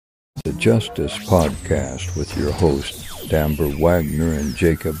The Justice Podcast with your hosts, Damber Wagner and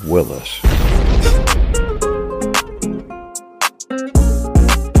Jacob Willis.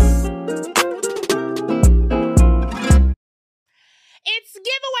 It's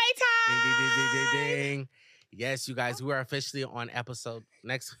giveaway time. Ding, ding, ding, ding, ding, ding. Yes, you guys, we are officially on episode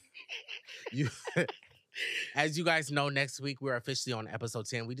next. You, as you guys know, next week we're officially on episode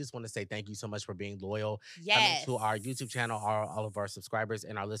 10. We just want to say thank you so much for being loyal. Yes. To our YouTube channel, all of our subscribers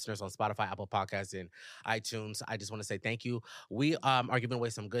and our listeners on Spotify, Apple Podcasts, and iTunes. I just want to say thank you. We are giving away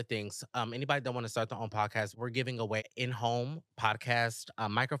some good things. Anybody that want to start their own podcast, we're giving away in-home podcast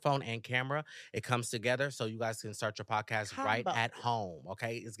microphone and camera. It comes together so you guys can start your podcast right at home.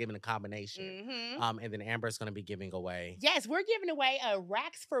 Okay, it's giving a combination. Mm-hmm. And then Amber's going to be giving away. Yes, we're giving away a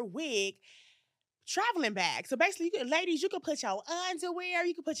Racks for Wig traveling bag. So basically, ladies, you can put your underwear,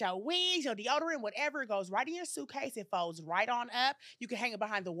 you can put your wigs, your deodorant, whatever. It goes right in your suitcase. It folds right on up. You can hang it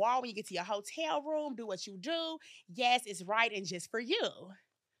behind the wall when you get to your hotel room. Do what you do. Yes, it's right and just for you.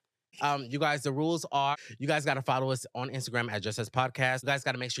 You guys, the rules are you guys got to follow us on Instagram at Just As Podcast. You guys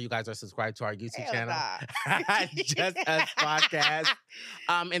got to make sure you guys are subscribed to our YouTube channel, Just As Podcast.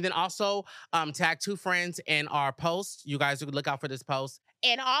 And then also tag 2 friends in our post. You guys look out for this post.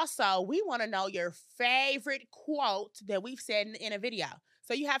 And also, we want to know your favorite quote that we've said in a video.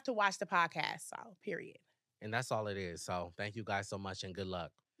 So you have to watch the podcast. So, period. And that's all it is. So thank you guys so much and good luck.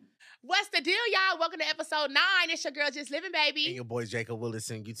 What's the deal, y'all? Welcome to episode 9. It's your girl, Just Living, baby. And your boy, Jacob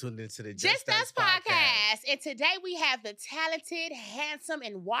Willis, and you tuned into the Just Us podcast. And today we have the talented, handsome,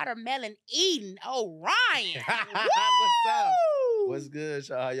 and watermelon eating Oryan. What's up? What's good,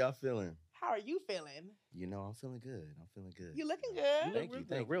 y'all? How y'all feeling? How are you feeling? You know, I'm feeling good. You looking good. Thank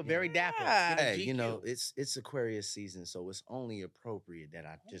you. Real, very dapper. Yeah. Hey, GQ. you know, it's Aquarius season, so it's only appropriate that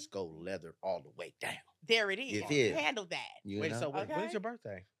I just go leather all the way down. There it is. Yeah. Handle that. You Wait, know? so Okay. when's your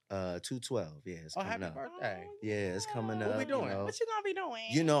birthday? 2/12. Yeah, it's Oh, coming happy up. birthday. Yeah, it's coming up. What we doing? You know. What you gonna be doing?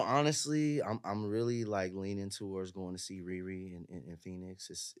 You know, honestly, I'm really like leaning towards going to see Riri in Phoenix.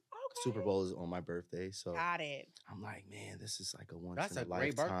 It's Super Bowl is on my birthday, so Got it. I'm like, man, this is like a once That's in a a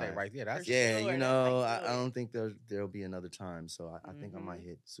great lifetime. birthday right there. That's Yeah, Sure, you that's know, how you do I it. don't think there'll be another time, so I think I might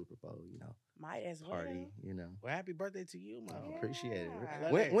hit Super Bowl. You know, Might as well. party. You know. Well, happy birthday to you, man. I appreciate it.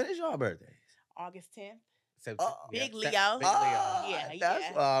 Yeah. When is your birthday? August 10th. Big Big Leo. Leo. Yeah, That's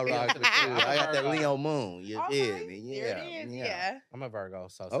yeah. why I rock with you. I got that Virgo. Leo moon. You feel Okay, me? there Yeah. it is. Yeah. I'm a Virgo,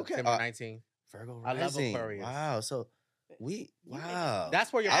 so Okay. September 19th. Virgo I love rising. Aquarius. Wow. So wow.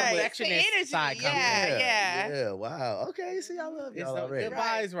 That's where your Hey, perfectionist the energy, side comes yeah, in. yeah. Yeah. Wow. Okay. See, I love It's y'all the already. good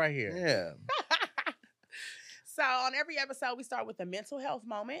vibes right here. Yeah. So on every episode, we start with a mental health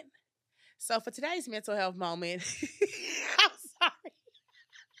moment. So for today's mental health moment, I'm sorry.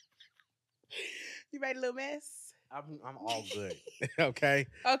 You made a little mess? I'm all good. Okay.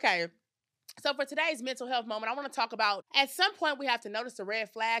 Okay. So for today's mental health moment, I want to talk about at some point we have to notice the red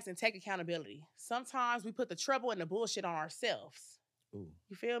flags and take accountability. Sometimes we put the trouble and the bullshit on ourselves. Ooh.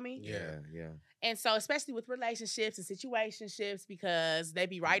 You feel me? Yeah. Yeah. And so, especially with relationships and situationships, because they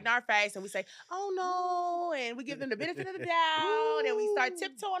be right in our face and we say, oh no, and we give them the benefit of the doubt and we start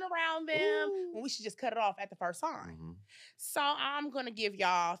tiptoeing around them when we should just cut it off at the first sign. Mhm. So I'm going to give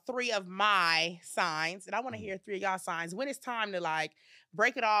y'all 3 of my signs, and I want to hear 3 of y'all signs when it's time to like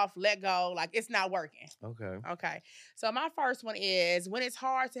break it off, let go, like it's not working. Okay. Okay. So my first one is when it's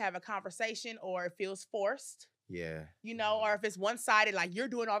hard to have a conversation or it feels forced. Yeah. You know, or if it's one-sided, like you're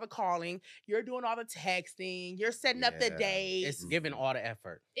doing all the calling, you're doing all the texting, you're setting up the Yeah. date. It's giving all the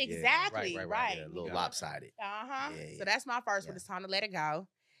effort. Exactly, right, right. Yeah, a little got it. lopsided. Uh-huh. Yeah, So that's my first one. Yeah. It's time to let it go.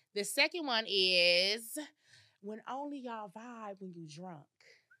 The second one is when only y'all vibe when you drunk.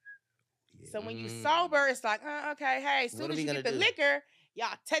 So when you sober, it's like, okay, hey, as What soon are as we you gonna get the do? liquor,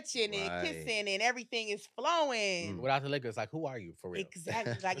 y'all touching and Right. kissing and everything is flowing. Without the liquor, it's like, who are you for real?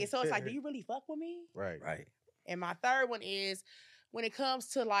 Exactly. Like so it's like, do you really fuck with me? Right. Right. And my third one is when it comes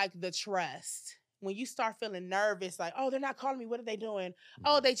to like the trust. When you start feeling nervous, like, oh, they're not calling me. What are they doing?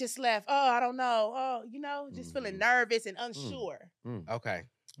 Oh, they just left. Oh, I don't know. Oh, you know, just feeling nervous and unsure. Okay.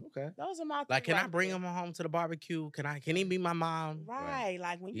 Okay. Those are my Like, three can I right bring there. him home to the barbecue? Can he be my mom? Right.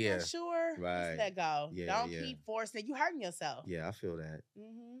 Like when you're Yeah. unsure, Right. just let go. Yeah, Don't yeah. keep forcing it. You hurting yourself. Yeah, I feel that.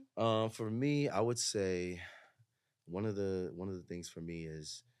 Mm-hmm. For me, I would say one of the things for me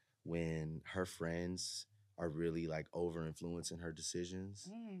is when her friends are really like over influencing her decisions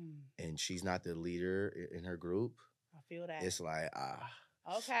and she's not the leader in her group. I feel that. It's like,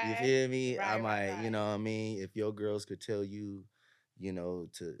 okay. you feel me? I Right, might, right, you know what I mean? If your girls could tell you, you know,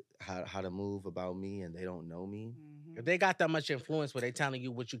 to how to move about me, and they don't know me. If they got that much influence where they telling you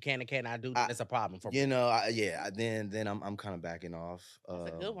what you can and cannot do, then it's a problem for me. You know, then I'm kind of backing off. That's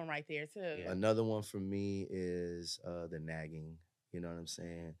a good one right there too. Yeah. Another one for me is the nagging. You know what I'm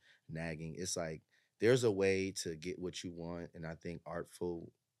saying? Nagging. It's like there's a way to get what you want, and I think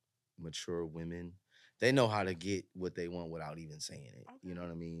artful, mature women, they know how to get what they want without even saying it. You know what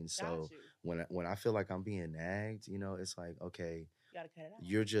I mean? So when I feel like I'm being nagged, you know, it's like, okay, you gotta cut it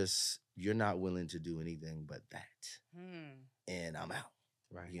out. You're not willing to do anything but that, and I'm out.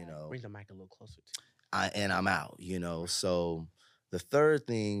 Right. You know, bring the mic a little closer to you. I'm out. You know, so the third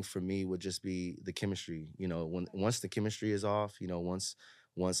thing for me would just be the chemistry. You know, once the chemistry is off, you know, once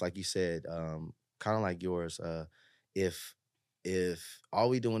like you said, kind of like yours, if all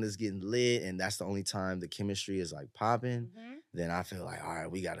we doing is getting lit and that's the only time the chemistry is like popping, then I feel like, all right,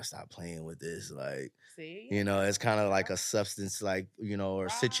 we gotta stop playing with this. Like, you know, it's kind of like a substance, like, you know, or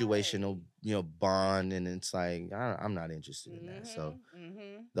situational, you know, bond, and it's like I'm not interested in that. So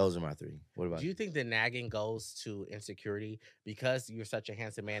those are my three. What about Do you think the nagging goes to insecurity because you're such a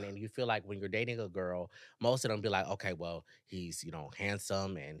handsome man and you feel like when you're dating a girl, most of them be like, okay, well, he's, you know,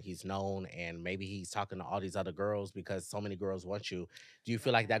 handsome and he's known and maybe he's talking to all these other girls because so many girls want you. Do you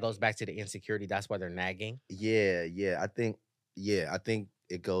feel like that goes back to the insecurity? That's why they're nagging? Yeah. I think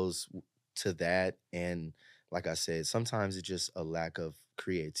it goes to that, and like I said, sometimes it's just a lack of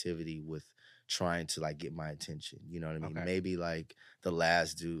creativity with trying to like get my attention. You know what I mean? Okay. Maybe like the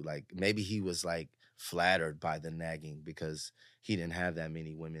last dude, like maybe he was like flattered by the nagging because he didn't have that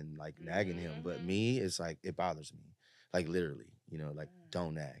many women like nagging him. But me, it's like it bothers me. Like literally, you know, like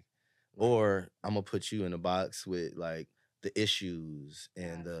don't nag. Or I'm gonna put you in a box with like the issues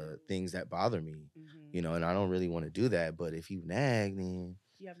and the things that bother me. You know, and I don't really want to do that. But if you nag, then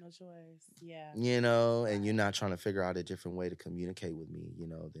you have no choice. Yeah. You know, and you're not trying to figure out a different way to communicate with me, you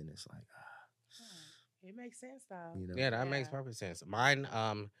know, then it's like, it makes sense though. you know. Yeah, that makes perfect sense. Mine,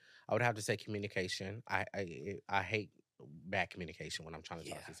 I would have to say communication. I hate bad communication when I'm trying to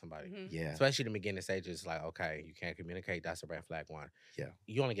talk to somebody. Yeah. Especially in the beginning stages, like, okay, you can't communicate, that's a red flag one. Yeah.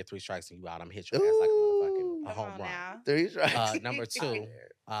 You only get 3 strikes and you out. I'm hit your ass like a motherfucking a home run. 3 strikes. Number 2,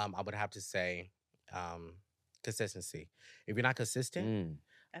 I would have to say consistency. If you're not consistent,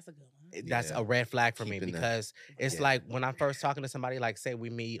 that's a good one. That's a red flag for me because it's like when I'm first talking to somebody, like say we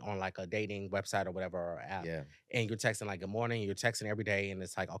meet on like a dating website or whatever or app, and you're texting like good morning, you're texting every day, and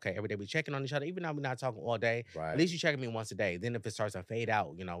it's like, okay, every day we checking on each other, even though we're not talking all day. At least you checking me once a day. Then if it starts to fade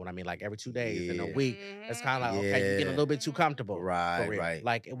out, you know what I mean, like every 2 days in a week, it's kind of like, okay, you're getting a little bit too comfortable. Right.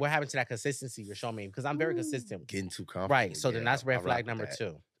 Like we're having to that consistency you're showing me because I'm very consistent. Getting too comfortable. Right. So then that's red flag number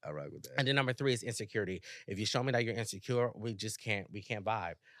 2. I rock with that. And then number 3 is insecurity. If you show me that you're insecure, we can't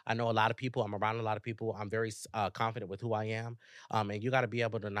vibe. I know a lot of people. I'm around a lot of people. I'm very confident with who I am. And you got to be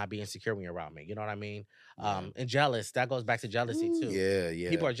able to not be insecure when you're around me. You know what I mean? And jealous. That goes back to jealousy too.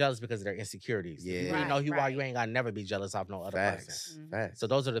 Yeah. People are jealous because of their insecurities. Yeah. If you really know who you are, you ain't got to never be jealous of no other person. Facts. So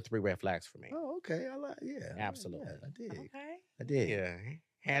those are the 3 red flags for me. Oh, okay. I like. Yeah. Absolutely. Yeah, I did. Okay. I did.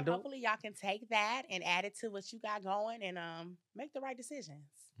 Yeah. Well, hopefully y'all can take that and add it to what you got going and make the right decisions.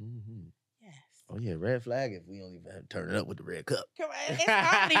 Yes. Oh yeah, red flag if we only turn it up with the red cup. It's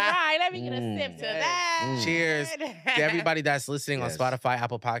probably right. Let me get a sip to that. Cheers to everybody that's listening on Spotify,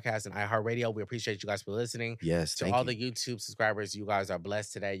 Apple Podcasts, and iHeartRadio. We appreciate you guys for listening. Yes, to all the YouTube subscribers, you guys are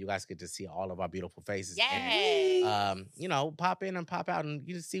blessed today. You guys get to see all of our beautiful faces. Yes. And, you know, pop in and pop out and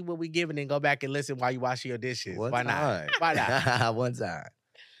you just see what we giving and go back and listen while you washing your dishes. Why not? Why not? One time.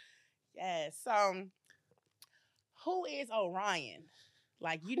 Yes. So, who is Oryan?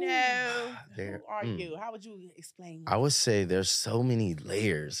 Like, you know, who are you? How would you explain? I would say there's so many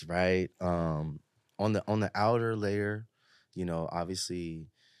layers, right? On the outer layer, you know, obviously,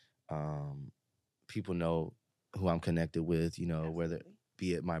 people know who I'm connected with, you know, whether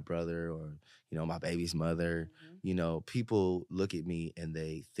be it my brother or, you know, my baby's mother, you know, people look at me and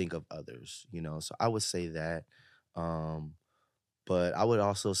they think of others, you know, so I would say that. But I would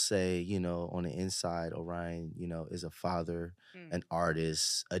also say, you know, on the inside, Oryan, you know, is a father, an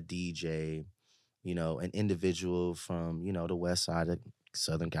artist, a DJ, you know, an individual from, you know, the west side of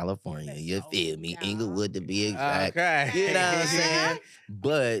Southern California. You feel me? Inglewood to be exact. Okay. You know what I'm saying?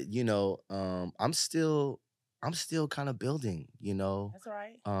 But, you know, I'm still kind of building, you know. That's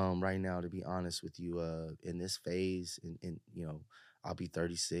right. Right now, to be honest with you, in this phase, in you know, I'll be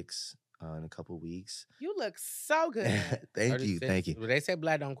 36 in a couple weeks. You look so good. Thank you. Well, they say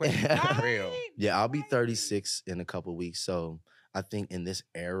black don't quit. Real. Yeah, I'll be 36 in a couple weeks. So I think in this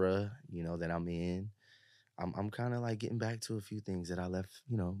era, you know, that I'm in, I'm kind of like getting back to a few things that I left,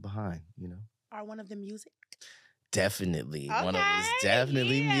 you know, behind, you know. Are one of them music? definitely. One of them was Okay,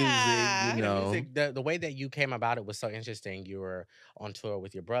 definitely music, yeah. you know. Music, the way that you came about it was so interesting. You were on tour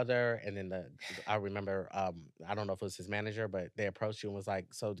with your brother, and then I remember I don't know if it was his manager, but they approached you and was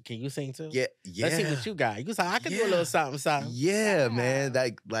like, "So can you sing too? Yeah, Let's see yeah. what you got." You was like, "I can do a Yeah. little something, something." Yeah, man. Wow.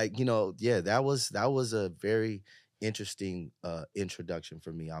 Like, yeah, that was a very interesting introduction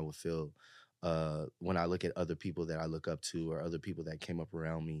for me, I would feel when I look at other people that I look up to or other people that came up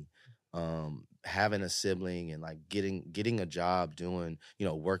around me. Having a sibling and like getting a job doing,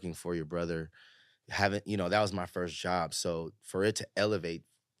 working for your brother, having, that was my first job. So for it to elevate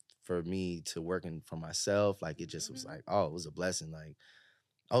for me to working for myself, like it just was Mhm. like, oh, it was a blessing. Like,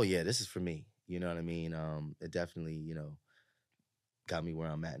 oh yeah, this is for me. You know what I mean? It definitely, got me where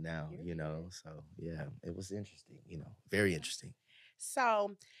I'm at now, Period. So yeah, it was interesting, very interesting.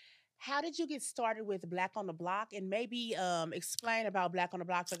 So, how did you get started with Black on the Block, and maybe explain about Black on the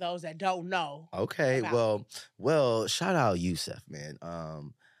Block for those that don't know Okay, about it? well, shout out Yusef, man.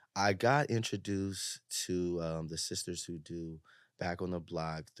 I got introduced to the sisters who do Back on the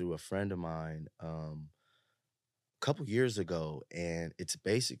Block through a friend of mine a couple years ago, and it's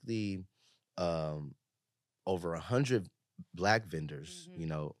basically um over 100 black vendors,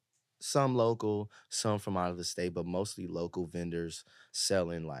 Mhm. some local, some from out of the state, but mostly local vendors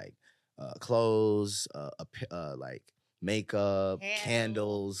selling like clothes, like makeup,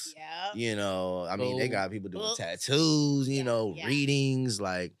 Candles. candles. Yep. I mean, they Food. got people doing Books. tattoos, Yeah. Yeah. readings.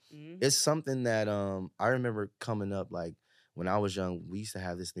 Like, it's Mhm. something that I remember coming up. Like when I was young, we used to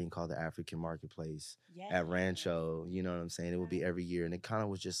have this thing called the African Marketplace Yes. at Rancho. You know what I'm saying? It would be Right. every year, and it kind of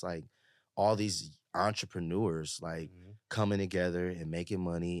was just like all these entrepreneurs like Mhm. coming together and making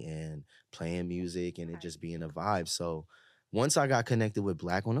money and playing music and it Right. just being a vibe. So once I got connected with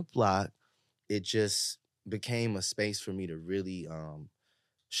Black on the Block, it just became a space for me to really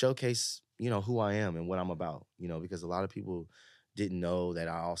showcase, who I am and what I'm about, because a lot of people didn't know that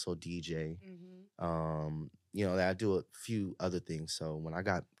I also DJ, Mhm. that I do a few other things. So when I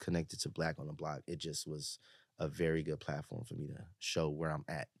got connected to Black on the Block, it just was a very good platform for me to show where I'm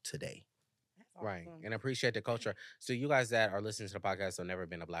at today. That's Right. awesome. And appreciate the culture. So you guys that are listening to the podcast have never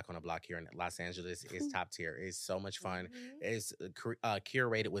been a Black on a Block here in Los Angeles is top tier. It's so much fun. Mhm. It's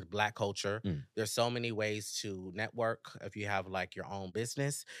curated with Black culture. Mm. There's so many ways to network. If you have like your own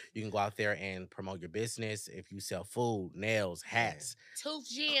business, you can go out there and promote your business. If you sell food, nails, hats, Tooth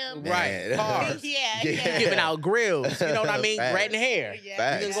gym. right, Man. cars, Yeah. Yeah. giving out grills, you know what I mean? Red Facts. and hair.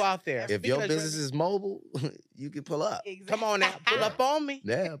 Yeah. You can go Facts. out there. If Speaking your of business drinking, is mobile, you can pull up. come on now, pull Yeah. up on me.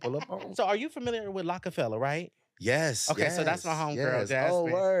 Yeah, pull up on. So are you familiar with Rockefeller, right? Yes, Okay, so that's my yes, homegirl, yes. Oh,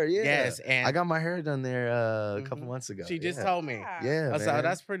 Jasmine. word, yeah. Yes, I and got my hair done there a couple mhm, months ago. she just Yeah. told me. Yeah, So man.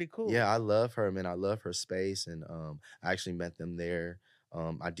 that's pretty cool. Yeah, I love her, man. I love her space, and I actually met them there.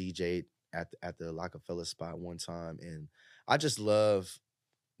 I DJ'd at the Rockefeller spot one time, and I just love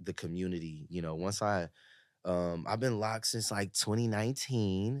the community. I've been locked since like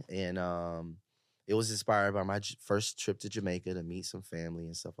 2019, and it was inspired by my first trip to Jamaica to meet some family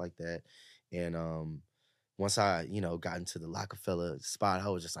and stuff like that. And once I, got into the Rockefeller spot, I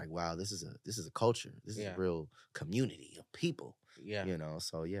was just like, wow, this is a culture. This is a Yeah, real community of people. yeah.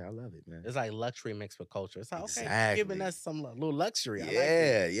 So yeah, I love it, man. It's like luxury mixed with culture. It's like, okay, giving Exactly. us some little luxury. I like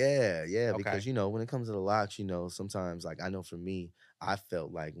Yeah, it. yeah. Okay. Because when it comes to the locks, sometimes like I know for me, I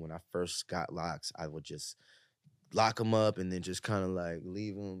felt like when I first got locks, I would just lock them up and then just kind of like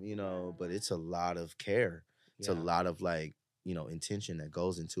leave them, but it's a lot of care. It's a Yeah. lot of like, intention that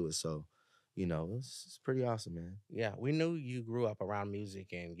goes into it. So, it's pretty awesome, man. Yeah. We knew you grew up around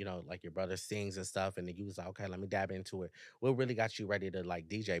music and, like your brother sings and stuff. And then you was like, okay, let me dab into it. What really got you ready to like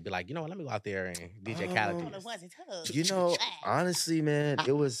DJ? Be like, let me go out there and DJ Khaled On the this. ones and twos. Honestly, man,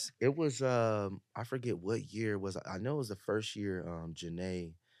 it was I forget what year it was. I know it was the first year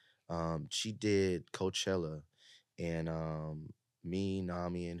Janae she did Coachella, and me,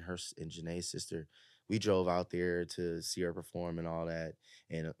 Nami, and and Janae's sister, we drove out there to see her perform and all that.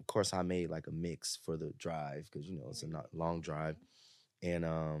 And of course, I made like a mix for the drive because it's a long drive. And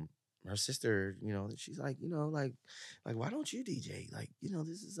her sister, she's like, like why don't you DJ? Like,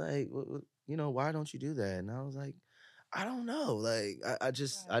 this is like, why don't you do that? And I was like, I don't know. Like, I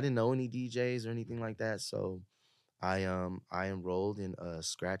Right. didn't know any DJs or anything like that, so I enrolled in a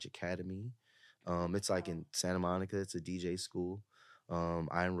Scratch Academy. It's like Wow. in Santa Monica. It's a DJ school.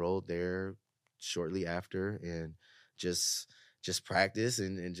 I enrolled there shortly after and just just practice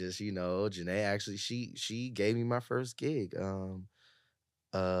and just Janae actually she gave me my first gig.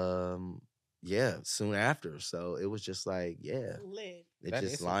 Um yeah, soon after. So it was just like, yeah, Lit. it That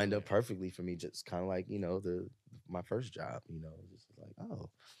just is super lined up lit. perfectly for me. Just kind of like, the my first job, it was just like, oh.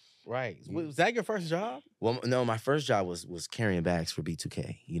 Right. Was that your first job? Well, no, my first job was carrying bags for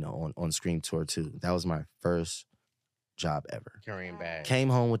B2K, on Scream Tour 2. That was my first job ever. Carrying bags. Came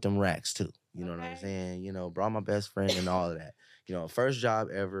home with them racks too. You know what I'm Okay. saying? Brought my best friend and all of that. First job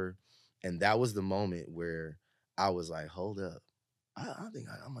ever. And that was the moment where I was like, hold up. I think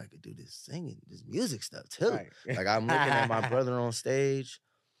I might could do this singing, this music stuff too. Right. Like I'm looking at my brother on stage,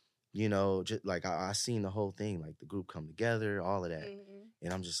 just like I seen the whole thing, like the group come together, all of that. Mhm.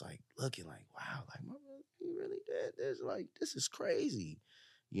 And I'm just like looking like, wow, like my brother, he really did this. Like, this is crazy.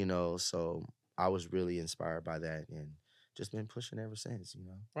 So I was really inspired by that and just been pushing ever since,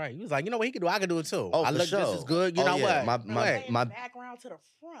 Right. You was like, you know what he could do? I could do it too. Oh, I for look sure. just as good. You Oh, know yeah. what? My background to the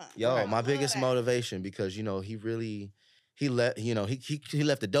front. Yo, I my love biggest that. motivation, because he really he left he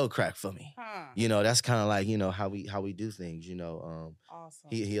left the dough crack for me. Huh. That's kind of like how we do things. Awesome.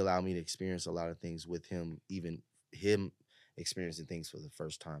 He allowed me to experience a lot of things with him, even him experiencing things for the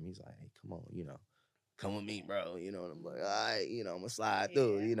first time. He's like, hey, come on, come with me, bro. And I'm like, all right, I'm gonna slide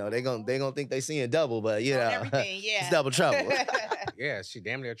through. They gonna think they seeing double, but everything, yeah. it's double trouble. Yeah, she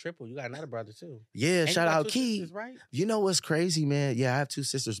damn near triple. You got another brother too. Yeah, And shout you got out two Key. sisters, right? You know what's crazy, man? Yeah, I have two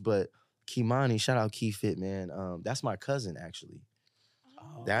sisters, but Kimani, shout out Key Fit, man. That's my cousin actually.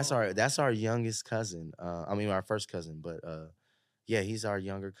 Oh. That's our youngest cousin. Our first cousin, but yeah, he's our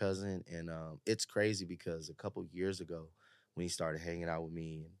younger cousin, and it's crazy because a couple years ago when he started hanging out with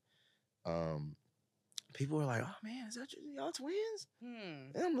me, and people were like, "Oh man, is that y'all twins?"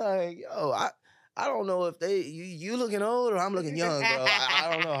 And I'm like, "Yo, I don't know if you looking old or I'm looking young, bro. I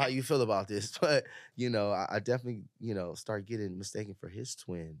don't know how you feel about this, but I definitely start getting mistaken for his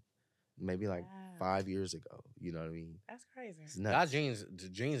twin, maybe like Wow. 5 years ago. You know what I mean? That's crazy. It's Y'all nuts. the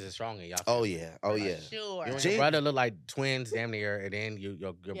genes is strong in y'all. Oh family. yeah, oh yeah. Sure. You and Gene- your brother look like twins, damn near, and then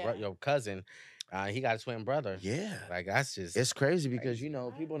your Yeah. cousin, he got a twin brother. Yeah. Like that's just. It's crazy because Crazy.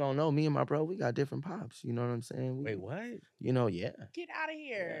 people don't know me and my bro. We got different pops. You know what I'm saying? Wait, what? Yeah. Get out of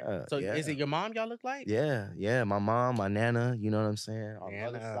here. Yeah, So yeah. is it your mom? Y'all look like? Yeah. My mom, my nana. You know what I'm saying? On the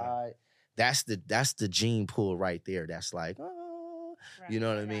other Nana. side, that's the gene pool right there. That's like, Right, you know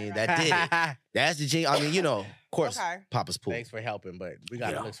what I right, mean? right, That did it. That's the gene. Of course, Okay. Papa's pool. Thanks for helping, but we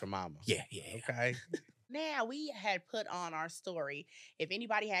got Yeah. to look for mama. Yeah. Okay. Now, we had put on our story if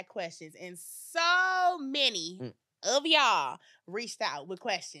anybody had questions, and so many of y'all reached out with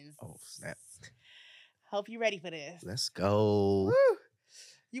questions. Oh snap! Hope you're ready for this. Let's go. Woo.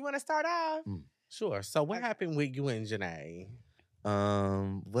 You want to start off? Sure. So what Okay. happened with you and Janae?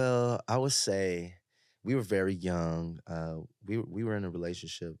 Well, I would say we were very young. We were in a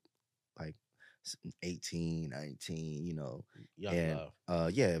relationship like 18, 19, Young and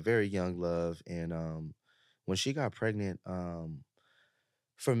love. yeah, very young love. And when she got pregnant,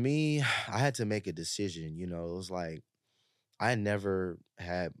 for me, I had to make a decision. It was like I never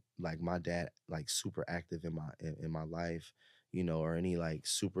had like my dad like super active in my life, or any like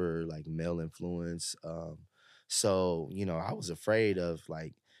super like male influence. So I was afraid of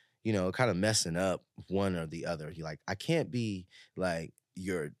like, kind of messing up one or the other. I can't be like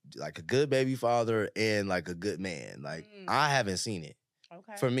you're like a good baby father and like a good man. Like I haven't seen it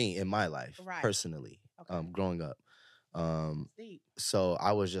Okay. for me in my life Right. personally, Okay. growing up. Deep. So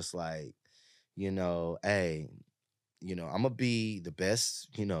I was just like, hey, I'm gonna be the best,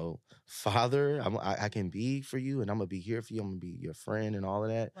 father I can be for you, and I'm gonna be here for you. I'm gonna be your friend and all of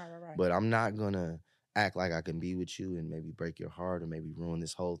that. Right. But I'm not gonna act like I can be with you and maybe break your heart or maybe ruin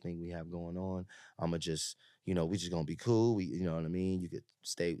this whole thing we have going on. I'm gonna just, we just gonna be cool. We, you know what I mean? You could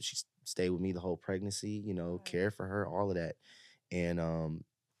she stayed with me the whole pregnancy, Right. care for her, all of that.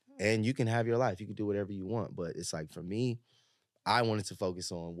 And you can have your life. You can do whatever you want. But it's like for me, I wanted to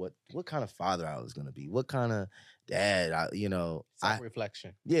focus on what kind of father I was gonna be, what kind of dad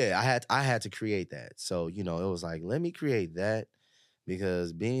Self-reflection. I had to create that. So, it was like, let me create that,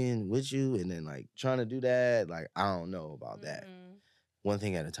 because being with you and then like trying to do that, like I don't know about that. One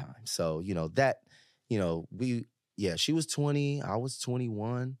thing at a time. So, she was 20, I was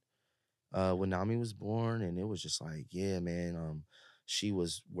 21 when Nami was born, and it was just like, yeah, man, she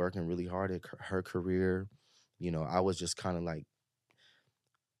was working really hard at her career. I was just kind of like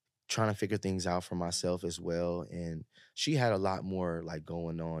trying to figure things out for myself as well. And she had a lot more like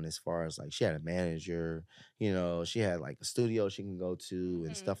going on as far as like she had a manager, she had like a studio she can go to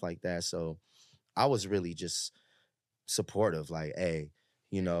and stuff like that. So I was really just supportive, like, hey,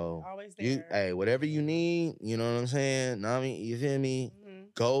 Always there. hey, whatever you need, you know what I'm saying? Nami, you feel me?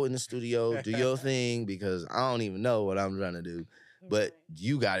 Go in the studio, do your thing, because I don't even know what I'm trying to do. But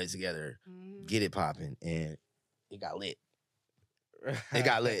you got it together. Get it popping. And it got lit. It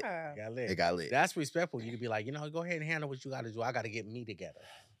got lit. Got lit. It got lit. That's respectful. You could be like, go ahead and handle what you got to do. I got to get me together.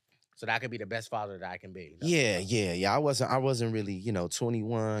 So that I could be the best father that I can be. Yeah. I wasn't really,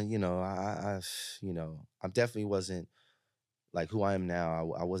 21. I definitely wasn't like who I am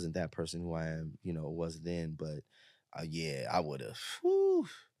now. I wasn't that person who I am, was then. But yeah, I would have.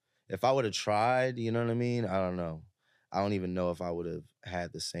 If I would have tried, you know what I mean? I don't know. I don't even know if I would have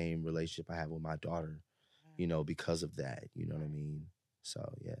had the same relationship I have with my daughter, because of that. You know what I mean?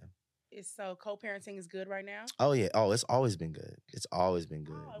 So yeah. So co-parenting is good right now? Oh yeah. Oh, it's always been good. It's always been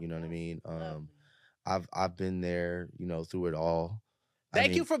good. Oh, You know what I okay. mean? Lovely. I've been there, through it all.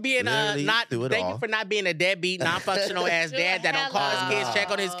 Thank you for being literally not. through it Thank all. you for not being a deadbeat, non-functional ass dad that don't call his kids, Hello.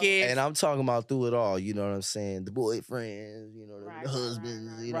 check on his kids. And I'm talking about through it all, you know what I'm saying? The boyfriends, Right, the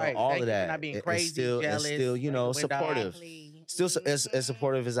husbands, right. Right. all Thank of you for that. not being And crazy, still, jealous, and still, breaking windows. supportive. Exactly. Still as Mhm.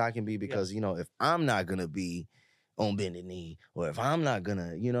 supportive as I can be because, if I'm not gonna be on bended knee, or if I'm not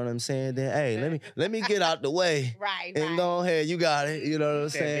gonna, you know what I'm saying, then hey, let me get out the way. Right. And go ahead, you got it. You know what I'm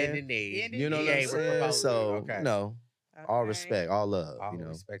Said saying? bend the knee. Bend the You know knee. what I'm He ain't saying? proposing. So, Okay. all Okay. respect, all love, All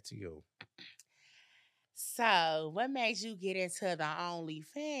respect to you. So, what made you get into the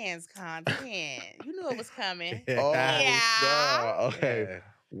OnlyFans content? You knew it was coming. Oh, Yeah. God. Okay. Yeah.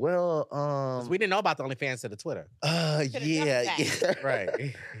 Well, 'Cause we didn't know about the OnlyFans to the Twitter. yeah.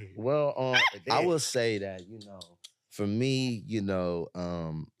 Right. Well, I will say that, for me,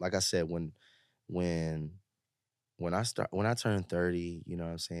 like I said, when when I turned 30, you know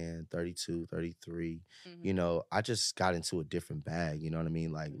what I'm saying, 32, 33, Mhm. I just got into a different bag, you know what I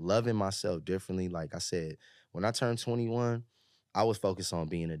mean? Like loving myself differently. Like I said, when I turned 21, I was focused on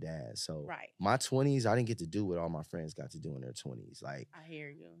being a dad. So Right. my 20s, I didn't get to do what all my friends got to do in their 20s. Like, I hear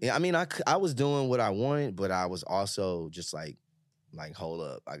you. yeah, I mean, I was doing what I wanted, but I was also just like, hold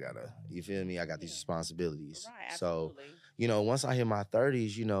up, you feel me? I got these responsibilities. Right. So, Absolutely. once I hit my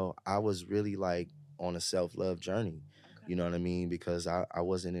 30s, I was really like on a self-love journey. Okay. You know what I mean? Because I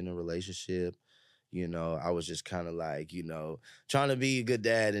wasn't in a relationship. I was just kind of like, trying to be a good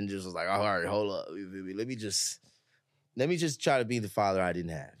dad and just was like, all right, hold up. You feel me? Let me just try to be the father I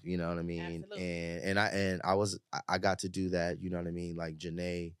didn't have. You know what I mean? Absolutely. And I got to do that. You know what I mean? Like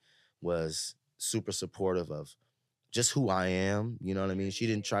Janae was super supportive of just who I am. You know what I mean? She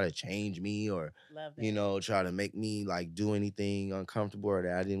didn't try to change me or, Love that. try to make me like do anything uncomfortable or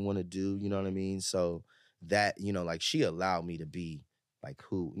that I didn't want to do. You know what I mean? So that, like she allowed me to be like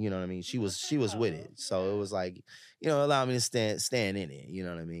who, you know what I mean? She was with it. So it was like, allow me to stand in it. You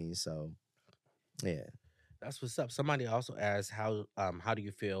know what I mean? So yeah. That's what's up. Somebody also asked how do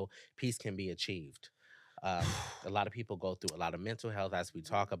you feel peace can be achieved? A lot of people go through a lot of mental health as we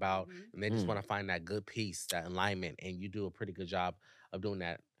talk about, and they just want to find that good peace, that alignment, and you do a pretty good job of doing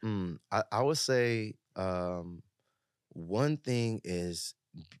that. I would say one thing is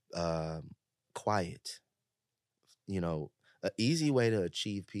quiet. An easy way to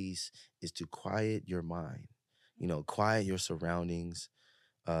achieve peace is to quiet your mind. Quiet your surroundings.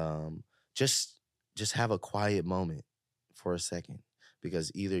 Just have a quiet moment for a second,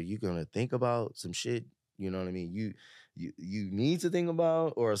 because either you're gonna think about some shit, you know what I mean, you need to think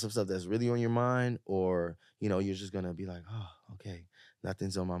about, or some stuff that's really on your mind, or you're just gonna be like, oh, okay,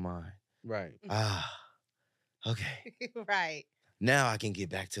 nothing's on my mind. Right. Okay. Right. Now I can get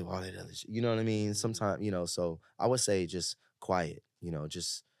back to all that other shit. You know what I mean? Sometimes, so I would say just quiet,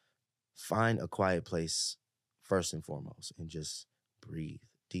 just find a quiet place first and foremost and just breathe,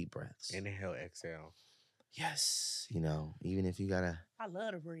 deep breaths. Inhale, exhale. Yes. Even if you gotta I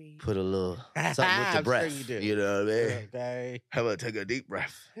love to breathe. put a little something with the I'm breath. sure you do. You know what I mean? Okay. How about take a deep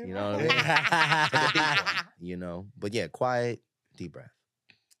breath? You know what I mean? Take a deep one, But yeah, quiet, deep breath.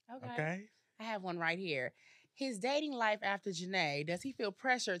 Okay. I have one right here. His dating life after Janae, does he feel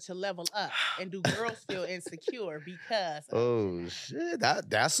pressure to level up? And do girls feel insecure because of Oh, shit.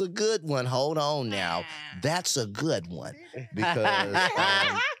 That's a good one. Hold on now. That's a good one. Because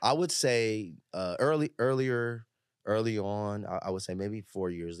I would say early on, I would say maybe 4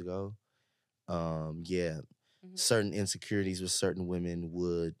 years ago, certain insecurities with certain women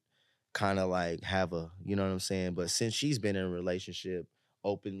would kind of like have you know what I'm saying? But since she's been in a relationship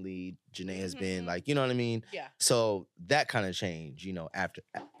openly, Janae has been like, you know what I mean? Yeah. So that kind of changed, after.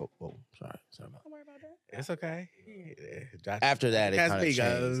 Sorry about Don't worry about that. It's okay. after that, it As kind of me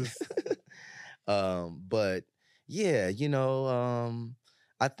changed. But yeah,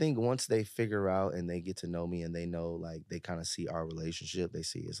 I think once they figure out and they get to know me and they know, like, they kind of see our relationship, they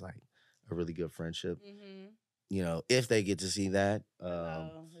see it's like a really good friendship. If they get to see that,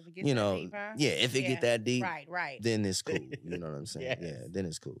 If it gets that deep, huh? yeah, if it get that deep, right, then it's cool. You know what I'm saying? Yes. Yeah, then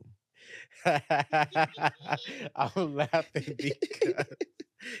it's cool. I'm laughing because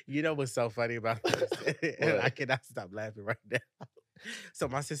you know what's so funny about this? And I cannot stop laughing right now. So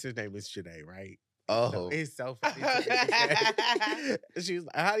my sister's name is Janae, right? Oh. So it's so funny. She was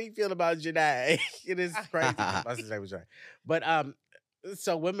like, "How do you feel about Janae?" It is crazy. My sister's name was Janae. But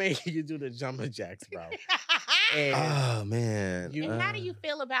so what made you do the jumping jacks, bro? And Oh man. You- And how do you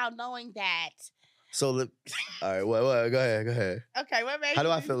feel about knowing that? So look. All right. What? Go ahead. Okay, what made How do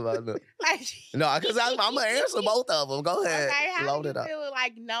you I feel about it? like, No, because I'm gonna answer both of them. Go ahead. okay, how Load do it you up. feel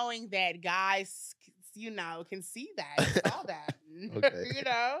like knowing that guys, can see that, saw that, Okay.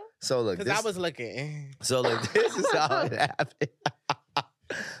 So look. because I was looking. So look. This is how it happened.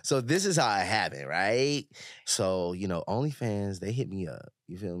 So this is how it happened, right? So OnlyFans, they hit me up.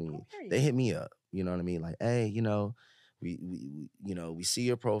 You feel me? They hit me up. You know what I mean? Like, hey, we see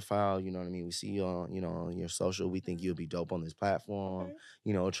your profile, you know what I mean? We see you on your social. We think you'll be dope on this platform.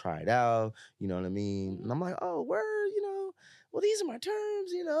 Okay. Try it out. You know what I mean? And I'm like, oh, word, well, these are my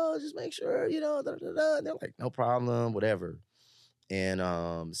terms, just make sure, da, da, da. And they're like, no problem, whatever. And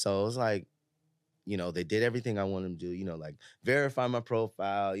so it was like, they did everything I wanted them to do, like verify my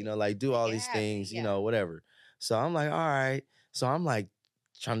profile, like do all these things, whatever. So I'm like, all right. So I'm like,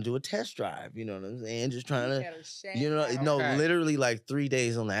 trying to do a test drive, you know what I'm saying? Just trying to, literally like 3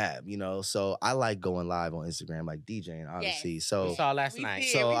 days on the app, So I like going live on Instagram, like DJing, obviously. Yes. So We saw last night.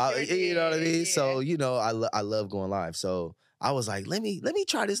 did. so you know what I mean? Yeah. So I love going live. So I was like, let me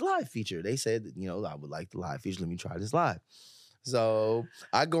try this live feature. They said, I would like the live feature. Let me try this live. So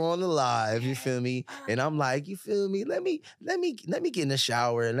I go on the live, you feel me? And I'm like, you feel me? Let me get in the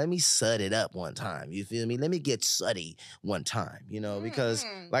shower and let me sut it up one time. You feel me? Let me get sutty one time, because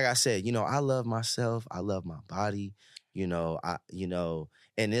like I said, I love myself. I love my body.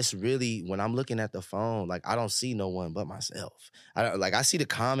 And it's really, when I'm looking at the phone, like I don't see no one but myself. I see the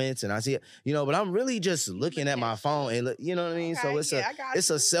comments and I see it, but I'm really just looking at my phone and you know what I mean? So it's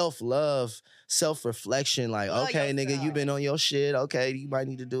a self-love, self-reflection, like, Love okay, nigga, yourself. you been on your shit. Okay, you might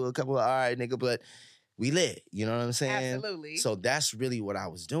need to do a couple of, all right, nigga, but we lit, you know what I'm saying? Absolutely. So that's really what I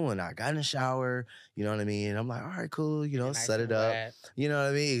was doing. I got in the shower, you know what I mean? And I'm like, all right, cool, Nice set it and up. wet. You know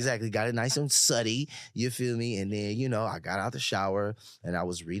what I mean? Exactly. Got it nice and sutty, you feel me? And then, I got out the shower and I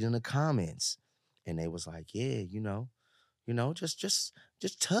was reading the comments and they was like, yeah,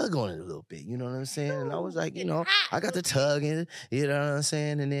 just tug on it a little bit, you know what I'm saying? And I was like, I got the tugging, you know what I'm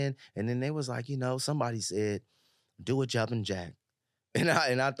saying? And then they was like, somebody said, do a jumping jack. And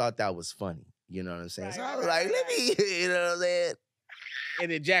I thought that was funny. You know what I'm saying? Right, So I right, was right, like, let me, you know what I'm saying?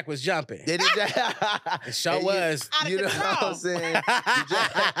 And then Jack was jumping. Then It sure was. Out of You know what I'm control. saying?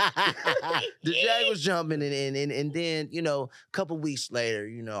 The Jack was jumping, and then, a couple weeks later,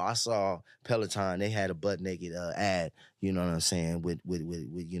 I saw Peloton. They had a butt naked ad, you know what I'm saying, with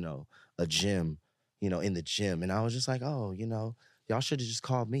a gym, in the gym. And I was just like, oh, y'all should have just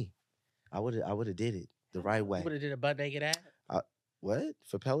called me. I would have did it the right way. You would have did a butt naked ad? What?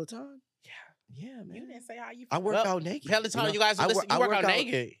 For Peloton? Yeah. Yeah, man. You didn't say how you I feel. work out naked. Peloton, you guys I listen, you work out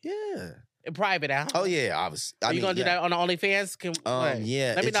naked. Yeah. In private, huh? Oh yeah, obviously. Are you gonna do that on the OnlyFans?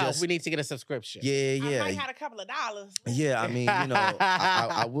 Yeah. Let me it know just- if we need to get a subscription. I Yeah. might have a couple of dollars. Yeah, I mean,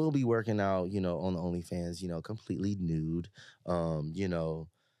 I will be working out, on the OnlyFans, completely nude.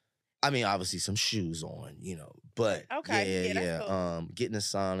 I mean, obviously some shoes on, but Okay, yeah, that's cool. Getting a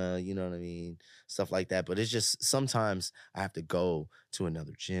sauna, you know what I mean, stuff like that. But it's just sometimes I have to go to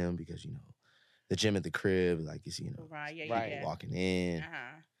another gym because the gym at the crib, like you see, Right, yeah, Right. yeah. walking in.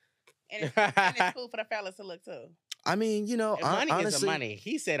 Uh-huh. And it's cool for the fellas to look too. I mean, And money honestly, is the money.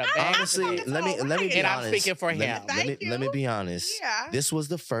 He said a I- bag. honestly, It's let me all be right. And I'm honest. speaking for him. Let me be honest. Yeah. This was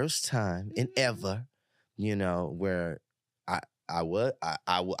the first time in Mhm. ever, where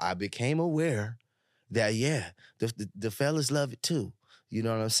I became aware that the fellas love it too. You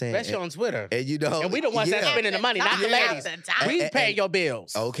know what I'm saying? Especially on Twitter. And And we the ones that's yeah. spending the money, not the Yeah. ladies. And- We and- paying your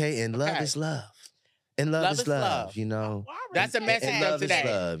bills. Okay, and love Okay. is love. And love is love, Well, I That's the already message said And of that. love today. is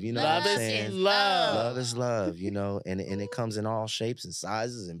love, you know Love what I'm is saying? love. Love is love, and it comes in all shapes and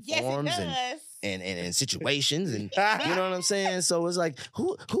sizes and Yes, it forms does. and situations and you know what I'm saying? So it's like,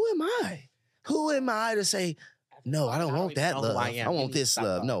 who am I? Who am I to say, no, I don't want even that know who love. I I am. You want need to this stop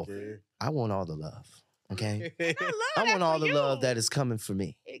love. No, talking. I want all the love. Okay? I love I that want all for the you. love that is coming for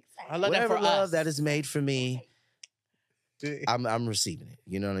me. Exactly. I love that Whatever for love us. that is made for me, I'm receiving it.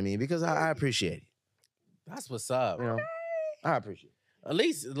 You know what I mean? Because I appreciate it. That's what's up. I appreciate it. At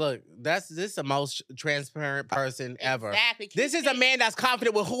least, look, this is the most transparent person ever. Exactly. This is a man that's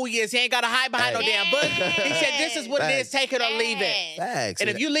confident with who he is. He ain't got to hide behind no Hey. damn bush. He said, this is what it is. Take it or leave it. Yes. Facts. And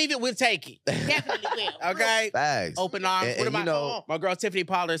if you leave it, we'll take it. Definitely will. Okay? Facts. Open arms. And- What and am you know- my girl Tiffany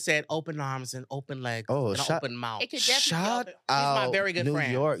Pollard said, open arms and open legs Oh, and an shout- open mouth. It could definitely Shout open. out my very good New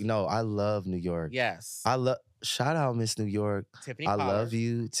friend. York. No, I love New York. Yes. I love shout out Miss New York. Tiffany I Pollard. love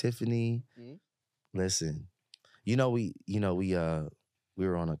you, Tiffany. Mhm. Listen, we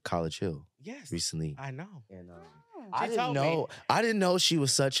were on a College Hill Yes. recently. I know. And She told me. I didn't know she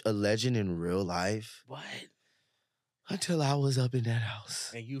was such a legend in real life What? until I was up in that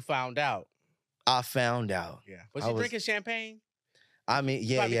house. And you found out. I found out. Yeah. Was I she was- drinking champagne? I mean,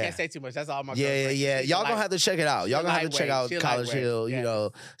 You probably yeah. can't say too much. That's all my girls Yeah. drink. She's a Y'all gonna light- have to check it out. she Y'all a gonna have to check out lightweight. She a College lightweight. Hill,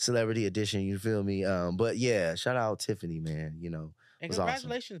 Yes. Celebrity Edition. You feel me? But yeah, shout out Tiffany, man. And was awesome.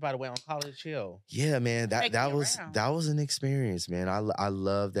 congratulations, by the way, on College Hill. Yeah, man, Take that me was around. an experience, man. I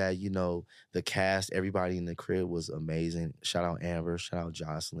love that. The cast, everybody in the crib was amazing. Shout out Amber, shout out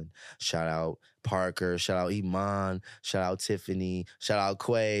Jocelyn, shout out Parker, shout out Iman, shout out Tiffany, shout out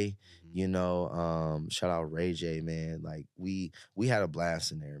Quay. Shout out Ray J, man. Like we had a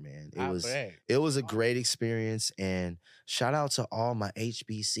blast in there, man. It was a great experience, and shout out to all my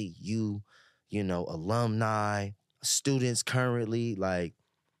HBCU, alumni, students currently. Like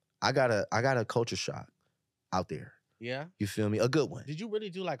I got a culture shock out there. Yeah. You feel me? A good one. Did you really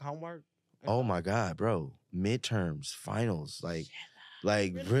do like homework? Oh my God, bro. Midterms, finals, like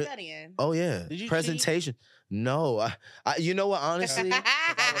Really studying. oh yeah. Did you Presentation. No. I you know what, honestly,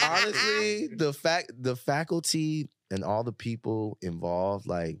 honestly, the faculty and all the people involved,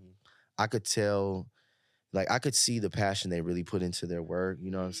 like I could tell, like I could see the passion they really put into their work, you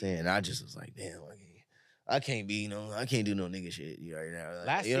know what I'm saying? And I just was like, damn, I can't do no nigga shit right now. Like,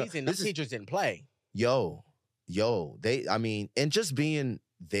 Last season, the teachers didn't play. Yo, and just being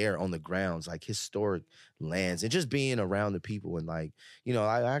there on the grounds, like historic lands, and just being around the people, and like,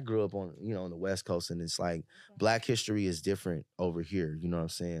 I grew up on, on the West Coast, and it's like Black history is different over here, you know what I'm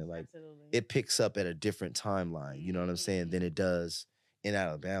saying? Like Absolutely. it picks up at a different timeline, you know what I'm saying, than it does in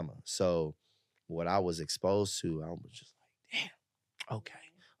Alabama. So what I was exposed to, I was just like, damn, okay,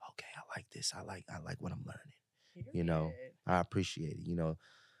 I like this. I like what I'm learning. I appreciate it.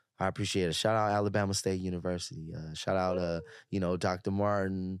 I appreciate it. Shout out Alabama State University. Shout out, Dr.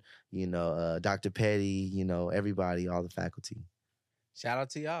 Martin, Dr. Petty, everybody, all the faculty. Shout out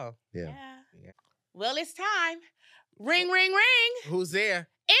to y'all. Yeah. Well, it's time. Ring, ring, ring. Who's there?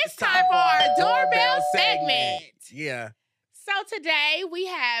 It's time for our doorbell segment. Yeah. So today we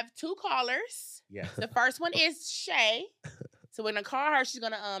have two callers. Yeah. The first one is Shay. So we're gonna call her. She's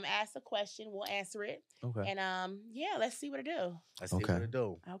gonna ask a question. We'll answer it. Okay. And let's see what it do. Let's see what it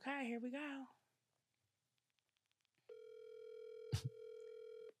do. Okay, here we go.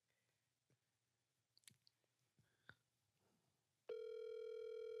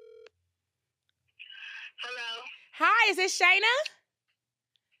 Hello. Hi, is this Shayna?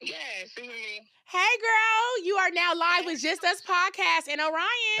 Yes, it's me. Hey, girl. You are now live with Just Us Podcast and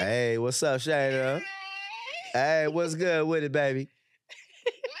Orion. Hey, what's up, Shayna? Hey, what's good with it, baby?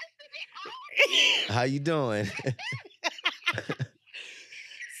 How you doing?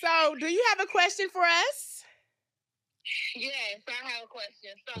 So, do you have a question for us? Yes, I have a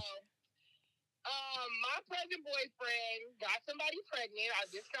question. So, my pregnant boyfriend got somebody pregnant. I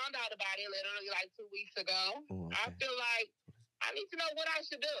just found out about it literally like 2 weeks ago. Oh, okay. I feel like I need to know what I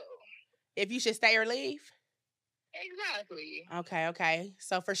should do. If you should stay or leave? Exactly. Okay.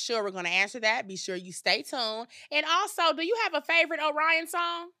 So, for sure, we're going to answer that. Be sure you stay tuned. And also, do you have a favorite Orion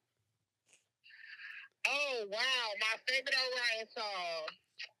song? Oh, wow. My favorite Orion song.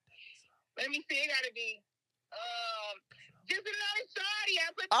 Let me see. It got to be Just Another Shawty.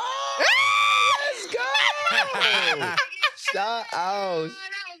 I put Let's go! Shout out.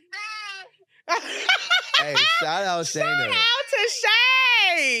 That was Hey, shout out Shayna. Shout out to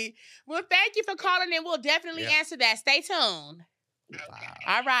Shay. Well, thank you for calling in. We'll definitely answer that. Stay tuned. Wow.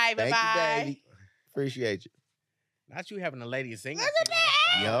 All right. Thank Bye-bye. you, baby. Appreciate you. Not you having a lady singing. Look at that.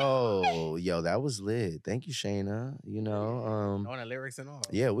 Yo, that was lit. Thank you, Shayna. Knowing the lyrics and all.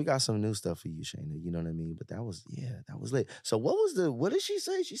 Yeah, we got some new stuff for you, Shayna. You know what I mean? But that was lit. So what did she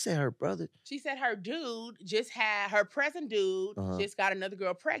say? She said her brother. She said her dude her present dude just got another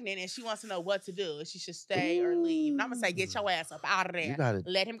girl pregnant, and she wants to know what to do. If she should stay or leave. And I'm going to say, get your ass up out of there. You gotta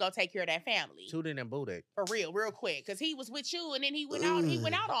Let him go take care of that family. Tooted and booted. For real quick. Because he was with you, and then he went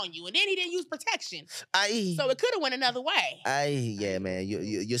out on you. And then he didn't use protection. So it could have went another way. Yeah, man.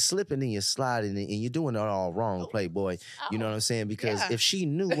 You're slipping and you're sliding and you're doing it all wrong, Playboy. You know what I'm saying? Because if she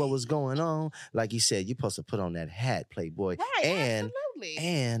knew what was going on, like you said, you're supposed to put on that hat, Playboy. Right, absolutely.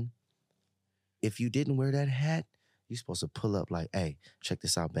 And if you didn't wear that hat, you're supposed to pull up like, hey, check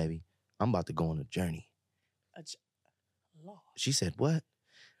this out, baby. I'm about to go on a journey. Lord. She said, what?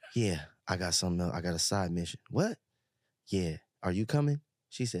 Yeah, I got something else. I got a side mission. What? Yeah. Are you coming?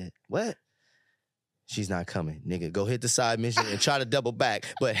 She said, what? She's not coming. Nigga, go hit the side mission and try to double back.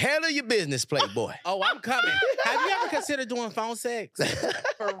 But handle your business, playboy. Oh, I'm coming. Have you ever considered doing phone sex?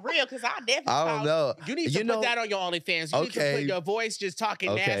 For real, because I definitely I don't know. You need to put that on your OnlyFans. You need to put your voice just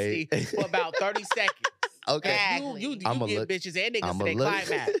talking nasty for about 30 seconds. Okay. Exactly. You give bitches and niggas to their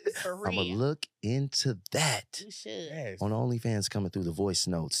climax. For real. I'm going to look into that. You should. Yes. On OnlyFans coming through the voice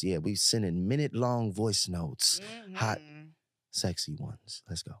notes. Yeah, we sending minute-long voice notes. Hot, sexy ones.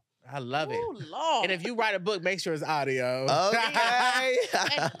 Let's go. I love it. Oh, Lord. And if you write a book, make sure it's audio. Okay.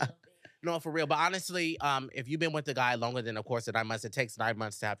 No, for real. But honestly, if you've been with the guy longer than, of course, the 9 months, it takes 9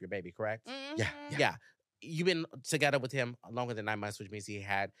 months to have your baby, correct? Yeah. You've been together with him longer than 9 months, which means he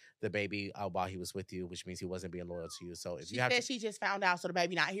had the baby while he was with you, which means he wasn't being loyal to you. So if she you have said she just found out, so the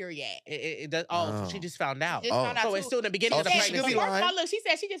baby not here yet. it does. Oh, she just found out. So it's still in the beginning of the she pregnancy. could be lying. Look, she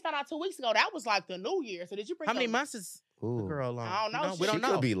said she just found out 2 weeks ago. That was like the New Year. So did you bring How many months is the girl along? I don't know. We don't She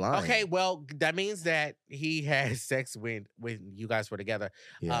know. could be lying. Okay, well, that means that he had sex when you guys were together.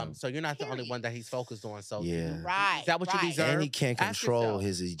 Yeah. So you're not the only one that he's focused on. So Yeah. Right. is that what you deserve? And he can't Ask control yourself.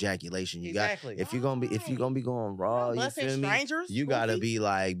 his ejaculation. You Exactly. got if you're gonna be going raw, you Busting feel me? strangers, You gotta Goofy. be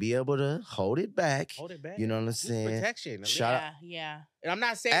like, be able to hold it back. Hold it back. You know what I'm Use saying? protection. Shout out. Yeah. And I'm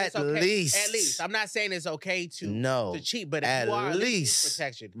not saying At it's okay. least. At least. I'm not saying it's okay No. to cheat, but if At you are, use least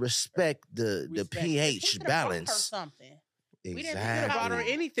protection. respect the Respect. We pH could've brought her balance. something. You could Exactly. have brought her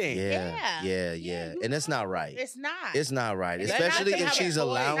anything. Yeah. Yeah, And that's not right. It's not. It's not right. It's Especially not to if have she's a boy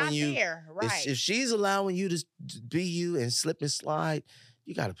allowing not you. there. Right. If she's allowing you to be you and slip and slide,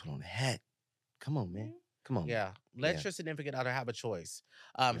 you gotta put on a hat. Come on, man. Come on. Yeah. Let Yeah. your significant other have a choice.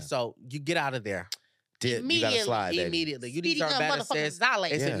 So you get out of there. Dip, you gotta slide, baby. Immediately. You Speedy deserve gun better, motherfucking sis. Zale.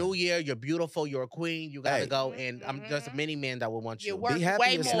 It's Yeah. a new year. You're beautiful. You're a queen. You gotta Hey. go. And there's many men that will want you. You're worth Be happy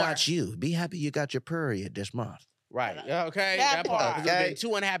way it's more. not you. Be happy you got your period this month. Right. Yeah, okay. That That part. part. There's been Okay.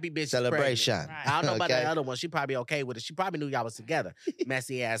 2 unhappy bitches. Celebration. pregnant. Right. I don't know about Okay. the other one. She probably okay with it. She probably knew y'all was together.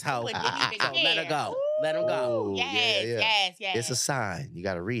 Messy ass hoe. Wouldn't even So let her care. go. Let him go. Ooh, Yes, yeah. yes. It's a sign. You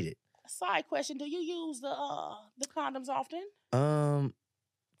gotta read it. Side question: do you use the condoms often?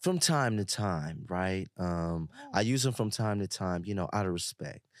 From time to time, right? I use them from time to time, out of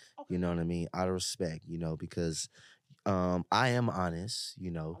respect. Okay. You know what I mean? Out of respect, because I am honest, I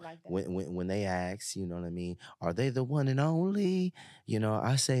like that. when they ask, you know what I mean? Are they the one and only?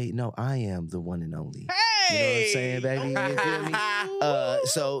 I say, no, I am the one and only. Hey, You know what I'm saying, baby? You feel me?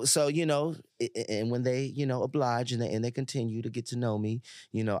 Ooh. So and when they, oblige and they continue to get to know me,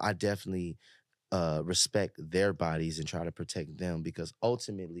 I definitely respect their bodies and try to protect them because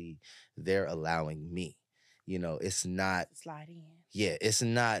ultimately they're allowing me. It's not, Slide in. yeah, it's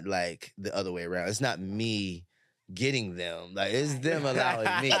not like the other way around. It's not me getting them. Like, it's them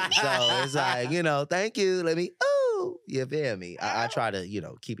allowing me. So it's like, thank you. Let me, you feel me? I try to,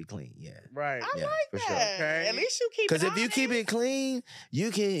 keep it clean. Yeah. Right. I Yeah, like for that. sure. Okay. At least you keep it. Because if you keep honest. it clean,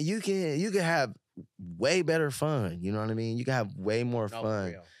 you can have way better fun. You know what I mean? You can have way more No, for fun.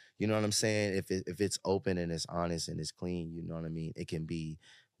 real. You know what I'm saying? If it's open and it's honest and it's clean, you know what I mean? It can be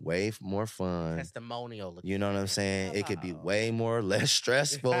way more fun. Testimonial. You know what I'm saying? It could be Wow. way more less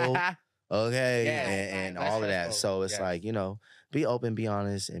stressful. Okay, Yes, and less all of that. stressful, So it's yes. like, be open, be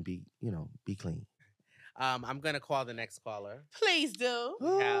honest, and be clean. I'm gonna call the next caller. Please do. We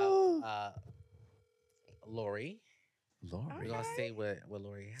have Lori. Lori, We're gonna see what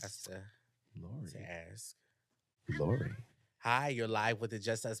Lori has to ask. Lori. Hi, you're live with the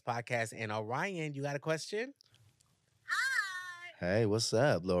Just Us podcast. And Oryan, you got a question? Hi. Hey, what's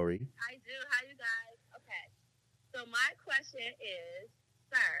up, Lori? I do. How you guys? Okay. So my question is,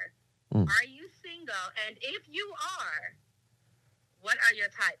 sir, Mm. are you single? And if you are, what are your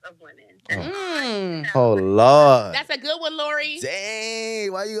type of women? Mm. Oh, Lord. That's a good one, Lori.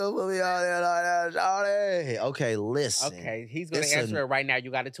 Dang, why you gonna put me out there like that, shawty? Okay, listen. Okay, he's gonna It's answer it right now. You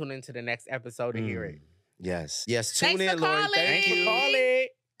got to tune into the next episode to hear it. Yes. Tune Thanks in, for Lori. calling. Thank Thank you you. for calling.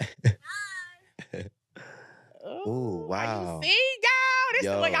 Hi. Ooh, wow. Are you single? This is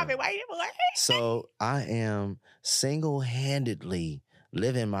what Yo. y'all been waiting for. So I am single-handedly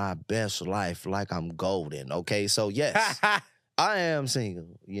living my best life like I'm golden. Okay, so yes, I am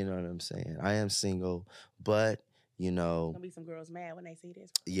single. You know what I'm saying? I am single, but Gonna be some girls mad when they see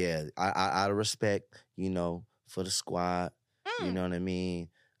this. yeah, I out of respect, for the squad. You Mm. know what I mean?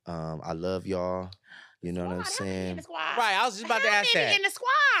 I love y'all. You know what I'm Squad, how many in saying? the squad? Right, I was just about to How ask many that. in the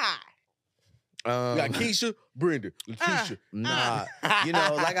squad? You got Keisha, Brenda, Lakeisha. Nah,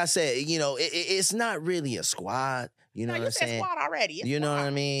 like I said, it's not really a squad. You know No, what you I'm said saying? squad already. It's You know what I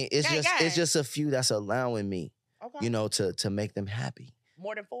squad. mean? It's Gang, just gang. it's just a few that's allowing me, Okay. to make them happy.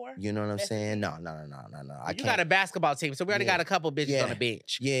 More than 4? You know what I'm Less saying? than No. I You can't. got a basketball team, so we already Yeah. got a couple bitches Yeah. on the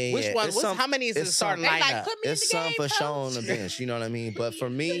bench. Yeah, Which yeah. one? It's some- How many is the it's starting some- They like, lineup? put me in It's the some game, for coach. sure on the bench. You know what I mean? But for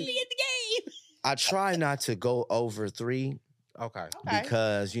Put me me, in the game. I try not to go over 3 Okay. Okay.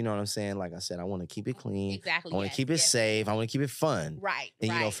 because you know what I'm saying. Like I said, I want to keep it clean. Exactly. I want to yes, keep it yes. safe. I want to keep it fun. Right. And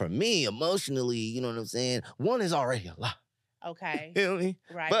right. you know, for me, emotionally, you know what I'm saying. 1 is already a lot. Okay. You know what I mean?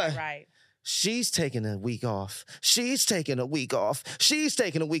 Right. But- right. She's taking a week off. She's taking a week off. She's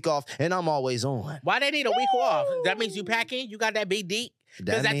taking a week off, and I'm always on. Why they need a week off? That means you packing. You got that big deep.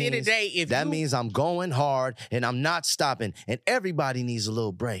 Because at the end of the day, if that you means I'm going hard and I'm not stopping, and everybody needs a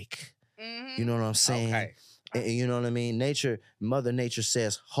little break. Mm-hmm. You know what I'm saying? okay. And you know what I mean? Mother Nature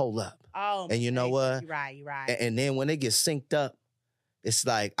says, hold up. Oh, And you know what? You're right. You're right. And then when it gets synced up, it's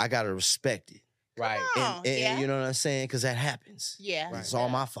like, I got to respect it. Right. Oh, And yeah. you know what I'm saying? Because that happens. Yeah. It's all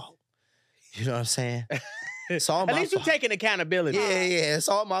my fault. You know what I'm saying? It's all At my least fault. you're taking accountability. Yeah, it's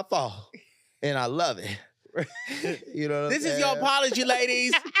all my fault. And I love it. You know what This I'm is your saying? apology,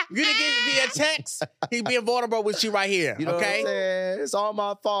 ladies. You didn't get it via text. He being vulnerable with you right here. You know what I'm okay? saying? It's all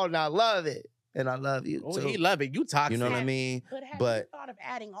my fault, and I love it. And I love you, Oh, too. he love it. You toxic. You know what I mean? But have But- you thought of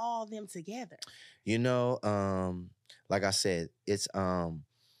adding all them together? You know, like I said,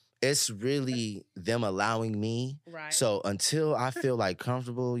 it's really them allowing me. Right. So until I feel like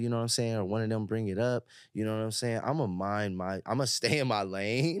comfortable, you know what I'm saying, or one of them bring it up, you know what I'm saying, I'm gonna stay in my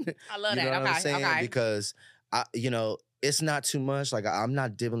lane. I love You know that. what I'm saying? Okay. Because it's not too much. Like I'm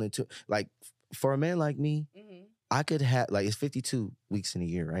not dibbling too. Like for a man like me, Mm-hmm. I could have it's 52 weeks in a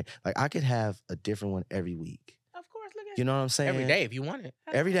year, right? Like I could have a different one every week. Of course. Look at You know what I'm saying? Every day if you want it.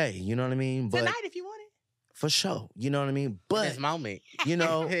 Every day. You know what I mean? But Tonight, if you want it. for sure. You know what I mean? In But this moment.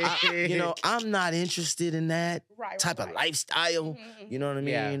 I'm not interested in that Right. type of lifestyle. Mhm. You know what I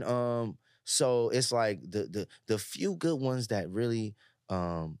Yeah. mean? So it's like the few good ones that really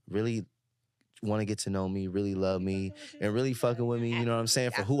really want to get to know me, really love me, and really fucking with me, you know what I'm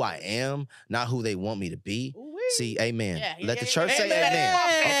saying, for who I am, not who they want me to be. Ooh-wee. See, amen. Yeah, Let the yeah, church yeah, say yeah. amen.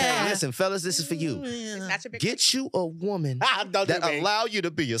 Yeah. Okay, listen, fellas, this is for you. It's not your big Get you a woman Don't do that me. allow you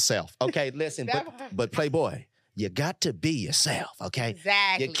to be yourself. Okay, listen, but Playboy, you got to be yourself, okay?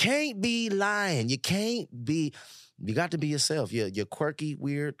 Exactly. You can't be lying. You got to be yourself. You're quirky,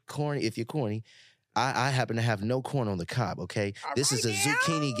 weird, corny. If you're corny, I happen to have no corn on the cob, okay? All This is a right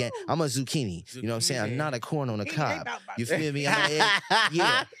zucchini now. game. I'm a zucchini. You know what I'm saying? I'm Zucchini. not a corn on the He ain't cob. about You feel me? I'm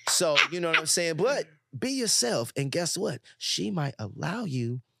yeah. So, you know what I'm saying? But be yourself. And guess what? She might allow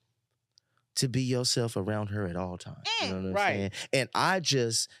you to be yourself around her at all times. You know what I'm right. saying? And I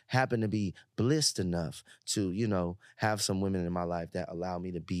just happen to be blessed enough to, have some women in my life that allow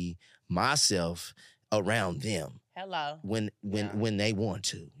me to be myself around them Hello. when they want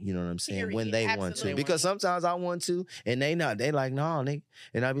to. You know what I'm saying? When Period. they want to. Absolutely. Because sometimes I want to and they not. They like, no,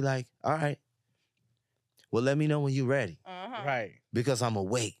 and I be like, all right. Well, let me know when you're ready. Uh-huh. Right. Because I'm gonna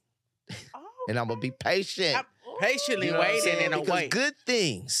wait. Oh, And I'm gonna be patient. Patiently You know what I'm waiting saying? and a Because wait. good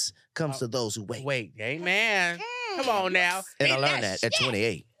things comes to those who wait. Wait, amen. Come on now. And I Speak learned that that at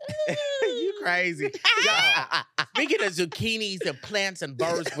 28. You crazy. Yo, speaking of zucchinis and plants and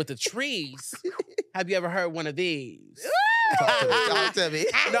birds with the trees, have you ever heard one of these? Talk to me.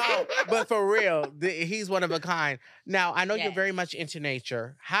 No, but for real, he's one of a kind. Now, I know you're Yes. very much into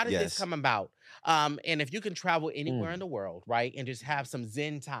nature. How did this Yes. come about? And if you can travel anywhere in the world, right, and just have some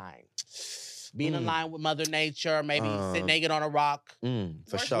Zen time, being in line with Mother Nature, maybe sit naked on a rock, For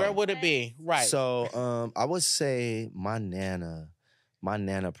Where- sure. where would it be? Right. So I would say my nana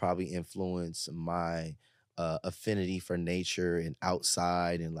probably influenced my affinity for nature and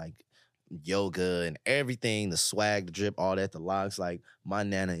outside and like yoga and everything, the swag, the drip, all that, the logs. Like my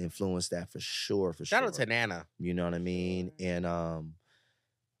nana influenced that for sure. Shout out to Nana. You know what I mean? And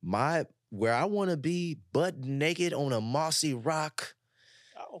where I want to be butt naked on a mossy rock,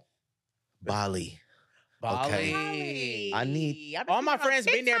 Oh, Bali. Bali. Okay. I need- I've been All my seeing on friends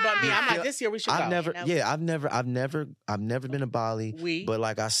been there, but me. I'm TikTok. like, this year we should go. I've never No. been to Bali. We. But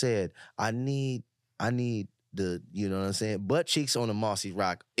like I said, I need the, you know what I'm saying, butt cheeks on a mossy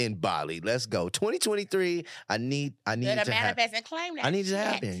rock in Bali. Let's go. 2023. I need it Better to happen. manifest and claim that. I need it to shit.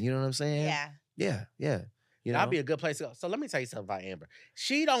 happen. You know what I'm saying? Yeah. Yeah. You know? That'd be a good place to go. So let me tell you something about Amber.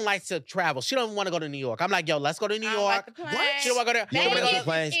 She don't like to travel. She don't want to go to New York. I'm like, yo, let's go to New I don't like York. the plane. She don't want to go there. You don't She wanna don't go wanna to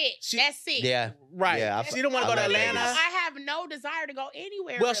planes? That's it. That's it. Yeah. Right. Yeah, She don't want to go to I love Atlanta. Vegas. I have no desire to go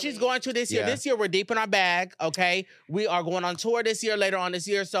anywhere. Well, really. she's going to this year. Yeah. This year, we're deep in our bag, okay? We are going on tour this year, later on this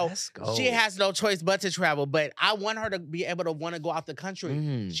year. So Let's go. she has no choice but to travel. But I want her to be able to want to go out the country.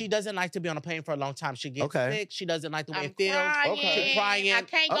 Mhm. She doesn't like to be on a plane for a long time. She gets Okay. sick. She doesn't like the way I'm it feels. crying. Okay. She's crying. I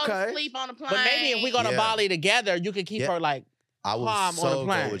can't go to Okay. sleep on a plane. But maybe if we go to Yeah. Bali together, you could keep Yeah. her like, I will on a so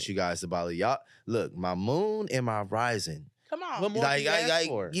plane. go with you guys to Bali. Y'all, look, my moon and my rising. Come on. What more Like, do you ask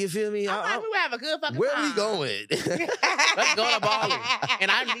for? you feel me? I'm like, we would have a good fucking Where time. we going? Let's go to Bali. And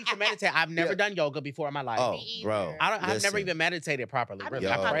I need to meditate. I've never done yoga before in my life. Oh, Me bro. either. I've never listen. even meditated properly. I've Really.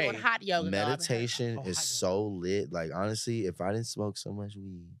 been Yo. I probably pray. doing hot yoga. though. I've been Meditation Oh, is hot so lit. Like, honestly, if I didn't smoke so much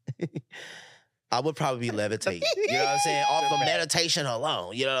weed, I would probably be levitating. You know what I'm saying? Off of meditation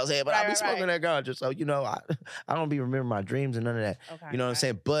alone. You know what I'm saying? But I be Right, smoking right. that ganja. So, you know, I don't be remembering my dreams and none of that. Okay, You know what I'm okay.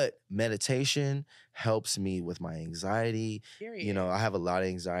 saying? But meditation helps me with my anxiety. Period. You know, I have a lot of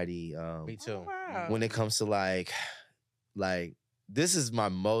anxiety Me too. Oh, wow. when it comes to like this is my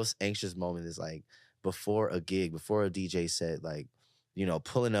most anxious moment is like before a gig, before a DJ set, like, you know,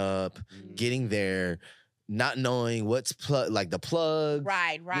 pulling up, Mm-hmm. getting there, not knowing what's like the plugs.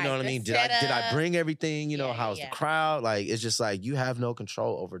 Right. You know what I The mean? Did I setup. bring everything? You know, Yeah, how's yeah. the crowd? Like, it's just like you have no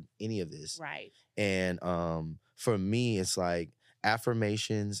control over any of this. Right. And for me, it's like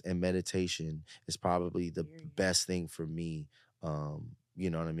affirmations and meditation is probably the Period. best thing for me. You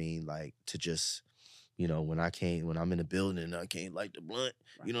know what I mean? Like to just, you know, when I'm in a building and I can't light the blunt,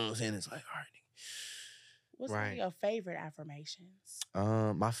 you know what I'm saying? It's like, all right. What's one Right. of your favorite affirmations?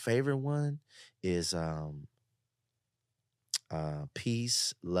 My favorite one is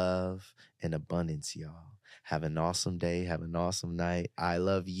peace, love, and abundance, y'all. Have an awesome day. Have an awesome night. I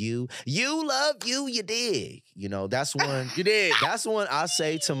love you. You love you. You dig. You know, that's one. You did. That's one I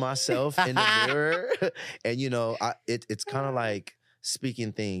say to myself in the mirror. And, you know, it's kind of like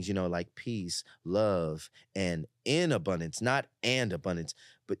speaking things, you know, like peace, love, and in abundance. Not and abundance,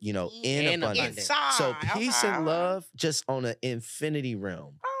 but, you know, in In abundance. abundance. So Inside. peace Okay. and love just on an infinity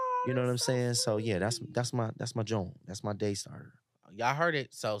realm. Oh, You know what I'm that's so saying? So yeah, that's sweet. my joint. That's my day starter. Y'all heard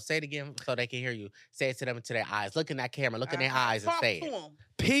it. So say it again so they can hear you. Say it to them into their eyes. Look in that camera. Look in their eyes and Talk say to it. 'em.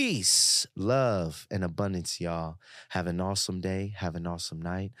 Peace, love, and abundance, y'all. Have an awesome day. Have an awesome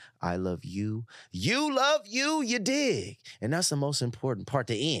night. I love you. You love you. You dig. And that's the most important part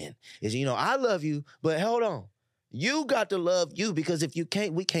to end is, you know, I love you, but hold on. You got to love you because if you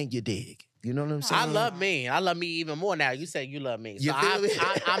can't, we can't, you dig. You know what I'm saying? I love me. I love me even more now. You say you love me. So You feel me?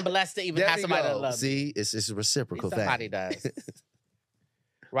 I'm blessed to even There have we somebody go. that loves me. See, it's a reciprocal thing. Somebody does.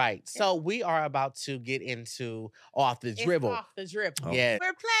 Right. So we are about to get into Off the It's Dribble. off the dribble. Oh. Yeah.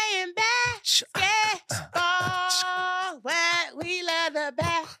 We're playing basketball. What we love the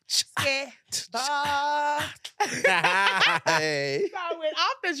basketball. Hey. So with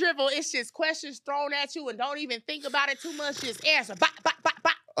off the dribble, it's just questions thrown at you and don't even think about it too much. Just answer. Bop, bop, bop,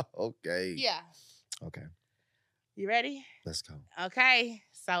 bop. Okay. Yeah. Okay. You ready? Let's go. Okay.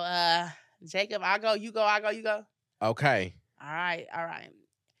 So Jacob, I'll go, you go, I'll go, you go. Okay. All right, all right.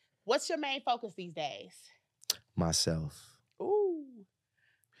 What's your main focus these days? Myself. Ooh.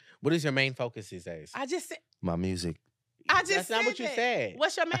 What is your main focus these days? I just said My music. I just That's not said what you that. said.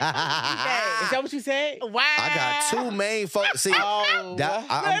 What's your main focus these days? Is that what you said? Wow. I got two main focus. See, Oh.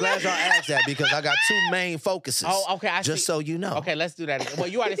 I'm glad y'all asked that because I got two main focuses. Oh, okay. I Just see. so you know. Okay, let's do that again. Well,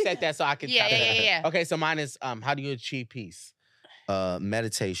 you already said that, so I can. Yeah, chop it up. yeah. Okay, so mine is how do you achieve peace?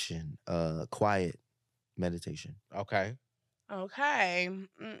 Meditation, quiet meditation. Okay. Okay.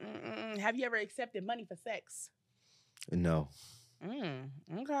 Have you ever accepted money for sex? No.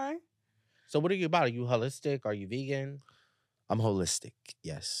 Okay. So what are you about? Are you holistic? Are you vegan? I'm holistic.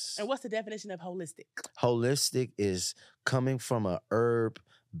 Yes. And what's the definition of holistic? Holistic is coming from a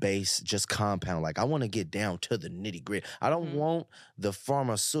herb-based just compound. Like I want to get down to the nitty-gritty. I don't Mhm. want the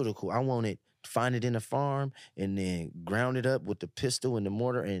pharmaceutical. I want it, find it in the farm and then ground it up with the pistol and the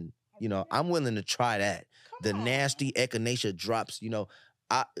mortar. And, you know, I'm willing to try that. The Come on. nasty echinacea drops,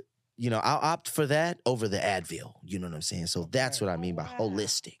 I'll opt for that over the Advil. You know what I'm saying? So that's what I Oh, mean by wow.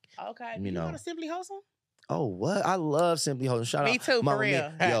 holistic. Okay. You You know. go to Simply Wholesome? Oh, what? I love Simply Wholesome. Shout Me out. too, for Mama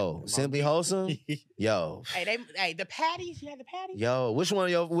real. Mia. Yo, Mama Simply Mia. Wholesome. Yo. Hey, the patties. You had the patties? Yo, which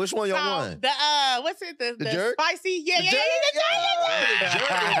one y'all So, want? The what's it? The jerk? spicy? Yeah, The yeah, jerk? yeah, The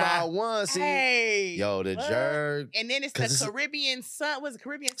jerk is my one. yeah. See, Hey. yo, the what? jerk. And then it's 'Cause the it's- Caribbean sun. Was it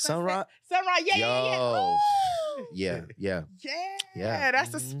Caribbean Sunrise? Sunrise. Yeah, yeah, yeah. Yo. Ooh. Yeah, yeah. Yeah,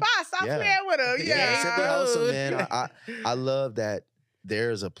 that's the Mhm. spot. Stop Yeah. playing with her. Yeah, Yeah. Simply Wholesome, man. I love that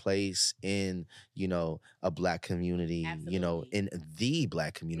there's a place in, a black community, Absolutely. in the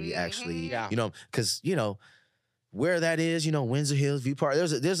black community, actually, Mhm. Yeah. because, where that is, Windsor Hills, View Park.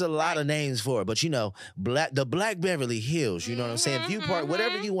 There's a lot of names for it, but the Black Beverly Hills, you know what I'm saying? View Park,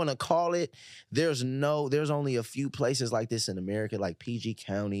 whatever you want to call it. There's only a few places like this in America, like PG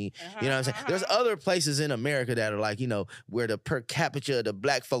County. You know what I'm saying? There's other places in America that are like, where the per capita of the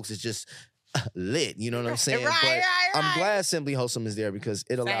black folks is just lit. You know what I'm saying? Right. I'm glad Simply Wholesome is there because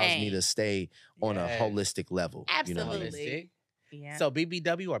it allows me Same. to stay on a Yes. holistic level. Absolutely. Holistic. Yeah. So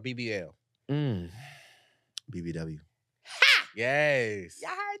BBW or BBL? BBW. Ha! Yes.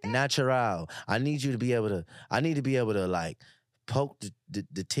 Y'all heard that? Natural. I need to be able to like poke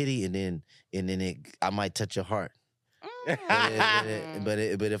the titty and then I might touch your heart. But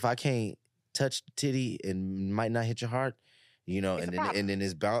if I can't touch the titty and might not hit your heart, you know, It's and a then problem.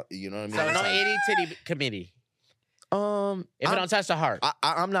 it's about, you know what I mean? So It's no like, itty titty committee. If it don't touch the heart.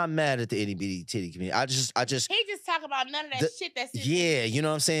 I'm not mad at the itty bitty titty community. I just He just talk about none of that shit that's in yeah, you know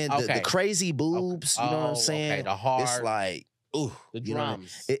what I'm saying? The Okay. crazy boobs, you know what I'm saying? Okay, the heart. It's like, ooh, The you know what I mean?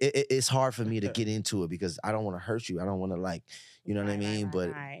 drums. It's hard for me to get into it because I don't want to hurt you. I don't want to like, you know what I mean?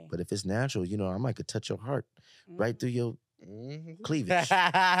 Right. But if it's natural, you know, I might could touch your heart right through your cleavage.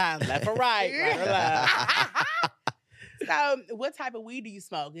 Left or right. Right or left. So, what type of weed do you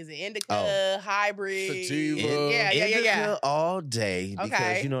smoke? Is it indica, hybrid? Sativa. Yeah. Indica all day because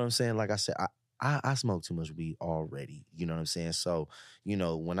Okay. you know what I'm saying. Like I said, I smoke too much weed already. You know what I'm saying. So you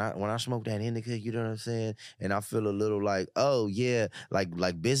know when I smoke that indica, you know what I'm saying, and I feel a little like, oh yeah, like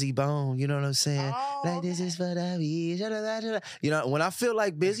Busy Bone. You know what I'm saying. Oh, Like this is for the weed. You know when I feel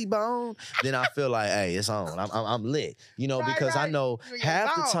like Busy Bone, then I feel like hey, it's on. I'm lit. You know because I know You're in your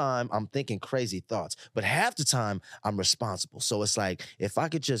half the zone. time I'm thinking crazy thoughts, but half the time I'm responsible. So it's like if I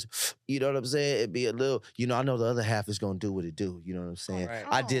could just, you know what I'm saying, it'd be a little, you know, I know the other half is gonna do what it do. You know what I'm saying? Right.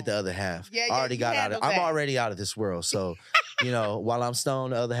 I did the other half. Yeah, I already you got out of handled I'm that. already out of this world. So, you know, while I'm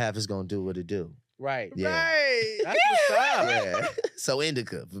stoned, the other half is gonna do what it do. Right. Yeah. Right. That's what's up. Yeah. So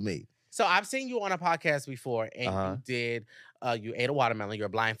indica for me. So I've seen you on a podcast before, and Uh-huh. you did. You ate a watermelon. You're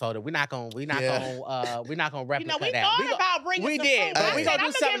blindfolded. We're not gonna replicate You know, we that. thought about bringing we some did, food, but we I gonna said, do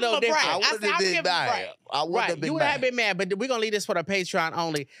I'ma something give a little him a break. different. I I said, wouldn't have I'ma been give him a mad. break. I wouldn't Right, have been you would mad. have been mad, but we're gonna leave this for the Patreon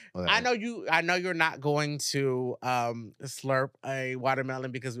only. Okay. I know you're not going to slurp a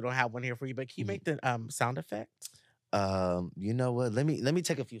watermelon because we don't have one here for you. But can you make the sound effect? You know what? Let me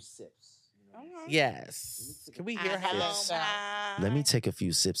take a few sips. Yes. Can we hear how that sounds? Let me take a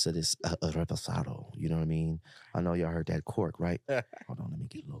few sips of this reposado. You know what I mean? I know y'all heard that cork, right? Hold on, let me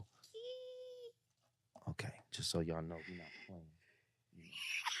get a little. Okay, just so y'all know we're not playing.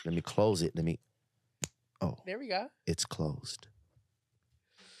 Let me close it. Oh, There we go. it's closed.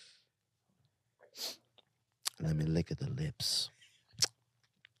 Let me lick at the lips.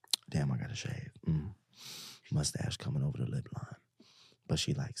 Damn, I gotta shave. Mustache coming over the lip line. But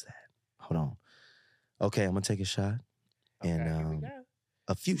she likes that. Hold on. Okay, I'm gonna take a shot. And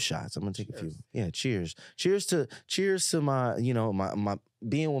a few shots. I'm gonna take a few. Yeah, cheers. Cheers to my, you know, my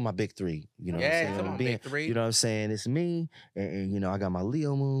being with my big three. You know what I'm Yeah, saying? come on, Being, big three. you know what I'm saying? It's me, and you know, I got my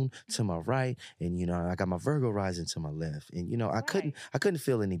Leo moon to my right, and you know, I got my Virgo rising to my left. And you know, I couldn't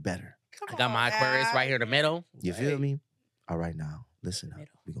feel any better. I got my Aquarius right here in the middle. You feel me? All right, now, listen up.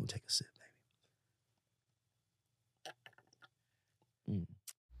 Middle. We're gonna take a sip, baby.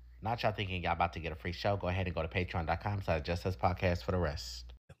 Not y'all thinking y'all about to get a free show. Go ahead and go to patreon.com/justusPodcast for the rest.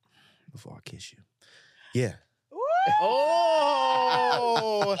 Before I kiss you. Yeah.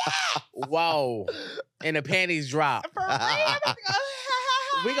 Oh, whoa! And the panties drop. For real?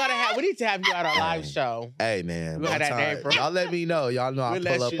 We need to have you at our live show. Hey man, We had that one day time. for- Y'all let me know. Y'all know I'll We'll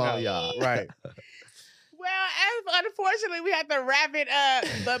let pull up you know. on y'all. Right. Well, unfortunately, we have to wrap it up.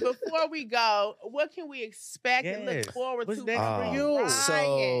 But before we go, what can we expect and Yes. look forward What's to? next for from you?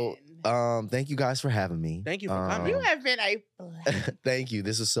 So, Ryan? thank you guys for having me. Thank you for coming. You have been a Thank you.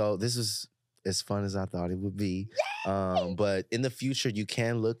 This is as fun as I thought it would be. But in the future, you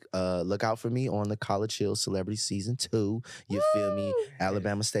can look out for me on the College Hill Celebrity Season 2. You feel me?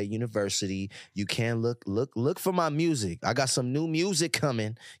 Alabama State University. You can look for my music. I got some new music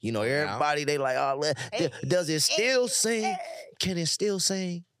coming. You know, everybody they like, oh, does it still sing? Can it still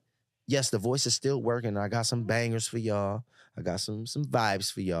sing? Yes, the voice is still working. I got some bangers for y'all. I got some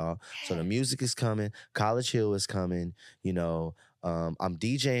vibes for y'all. So the music is coming. College Hill is coming. You know, I'm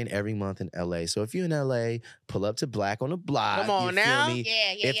DJing every month in LA. So if you're in LA, pull up to Black on the Block. Come on you now. Feel me?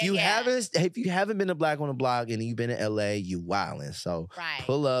 Yeah, If you haven't been to Black on the Block and you've been in LA, you wildin'. So Right.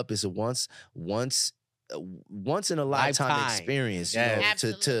 pull up. It's a once in a lifetime Lifetime. experience. Yes. You know,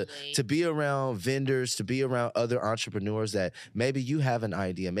 Absolutely. to be around vendors, to be around other entrepreneurs that maybe you have an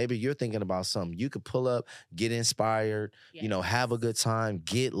idea, maybe you're thinking about something. You could pull up, get inspired, you know, have a good time,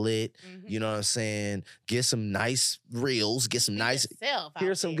 get lit. Mhm. You know what I'm saying? Get some nice reels, get some Be nice, yourself out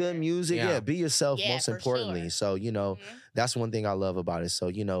hear some good there. music. Yeah. Yeah, be yourself Yeah, most for importantly. sure. So, you know, Mhm. that's one thing I love about it. So,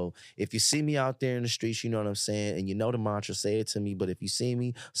 you know, if you see me out there in the streets, you know what I'm saying? And you know the mantra, say it to me. But if you see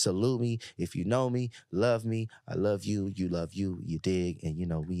me, salute me. If you know me, love me. I love you. You love you dig. And, you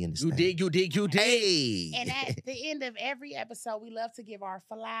know, we in this You thing. dig, you dig, you dig. Hey! And at the end of every episode, we love to give our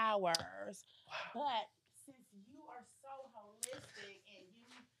flowers. But since you are so holistic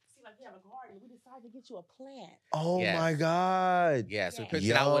garden. We decided to get you a plant. Oh Yes. my God. Yes, we Yes. picked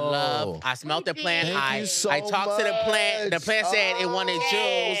it out with love. I smelled the We plant. did. Thank you so I talked to the plant. The much. plant said it wanted you.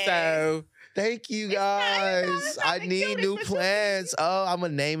 Yes. So Thank you It's not guys. I the need cutest, new but you plants. Oh, I'm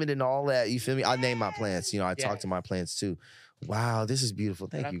gonna name it and all that. You feel me? I name my plants. Yes. You know, I Yes. talk to my plants too. Wow, this is beautiful.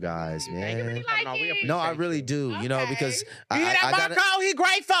 Thank you guys, Thank you man. for really coming on. like We it? No, I appreciate really you. do. You know, Okay. because You hear that, I got Marco? He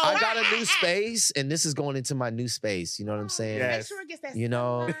grateful. I got a new space, and this is going into my new space. You know what I'm saying? Yes. Make sure it gets that You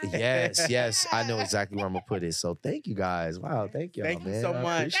know, sunlight. yes, I know Yeah. exactly where I'm gonna put it. So thank you guys. Wow, thank y'all, Thank you man. so I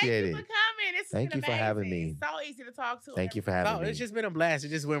much. appreciate Thank you it. for coming. This has Thank been you for having amazing. me. So easy to talk to. Thank you for No, having me. it's just been a blast. It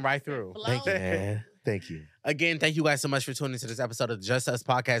just went right through. Flow. Thank you, man. Thank you. Again, thank you guys so much for tuning into this episode of Just Us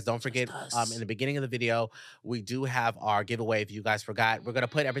Podcast. Don't forget, Us. in the beginning of the video, we do have our giveaway. If you guys forgot, we're gonna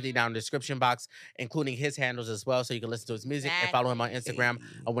put everything down in the description box, including his handles as well, so you can listen to his music and follow him on Instagram.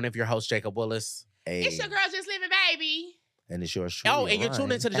 I'm one of your hosts, Jacob Willis. Hey. It's your girl just living, baby. And it's yours. Oh, truly, and you're tuned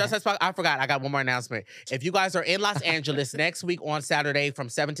Ryan. into the Just Us Podcast. I forgot. I got one more announcement. If you guys are in Los Angeles next week on Saturday from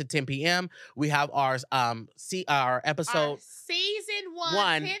 7 to 10 p.m., we have our episode Our season one,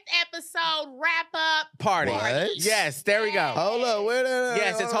 One. 10th episode wrap up party. What? Yes, there we go. Hold up, where the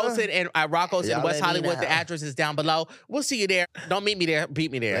Yes, it's hosted in Rocco's in Y'all West let me Hollywood. know. The address is down below. We'll see you there. Don't meet me there.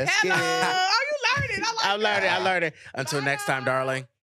 Beat me there. Let's Hello. get it. Oh, you learning. I like I learned it. I that. learned it. Until next time, darling.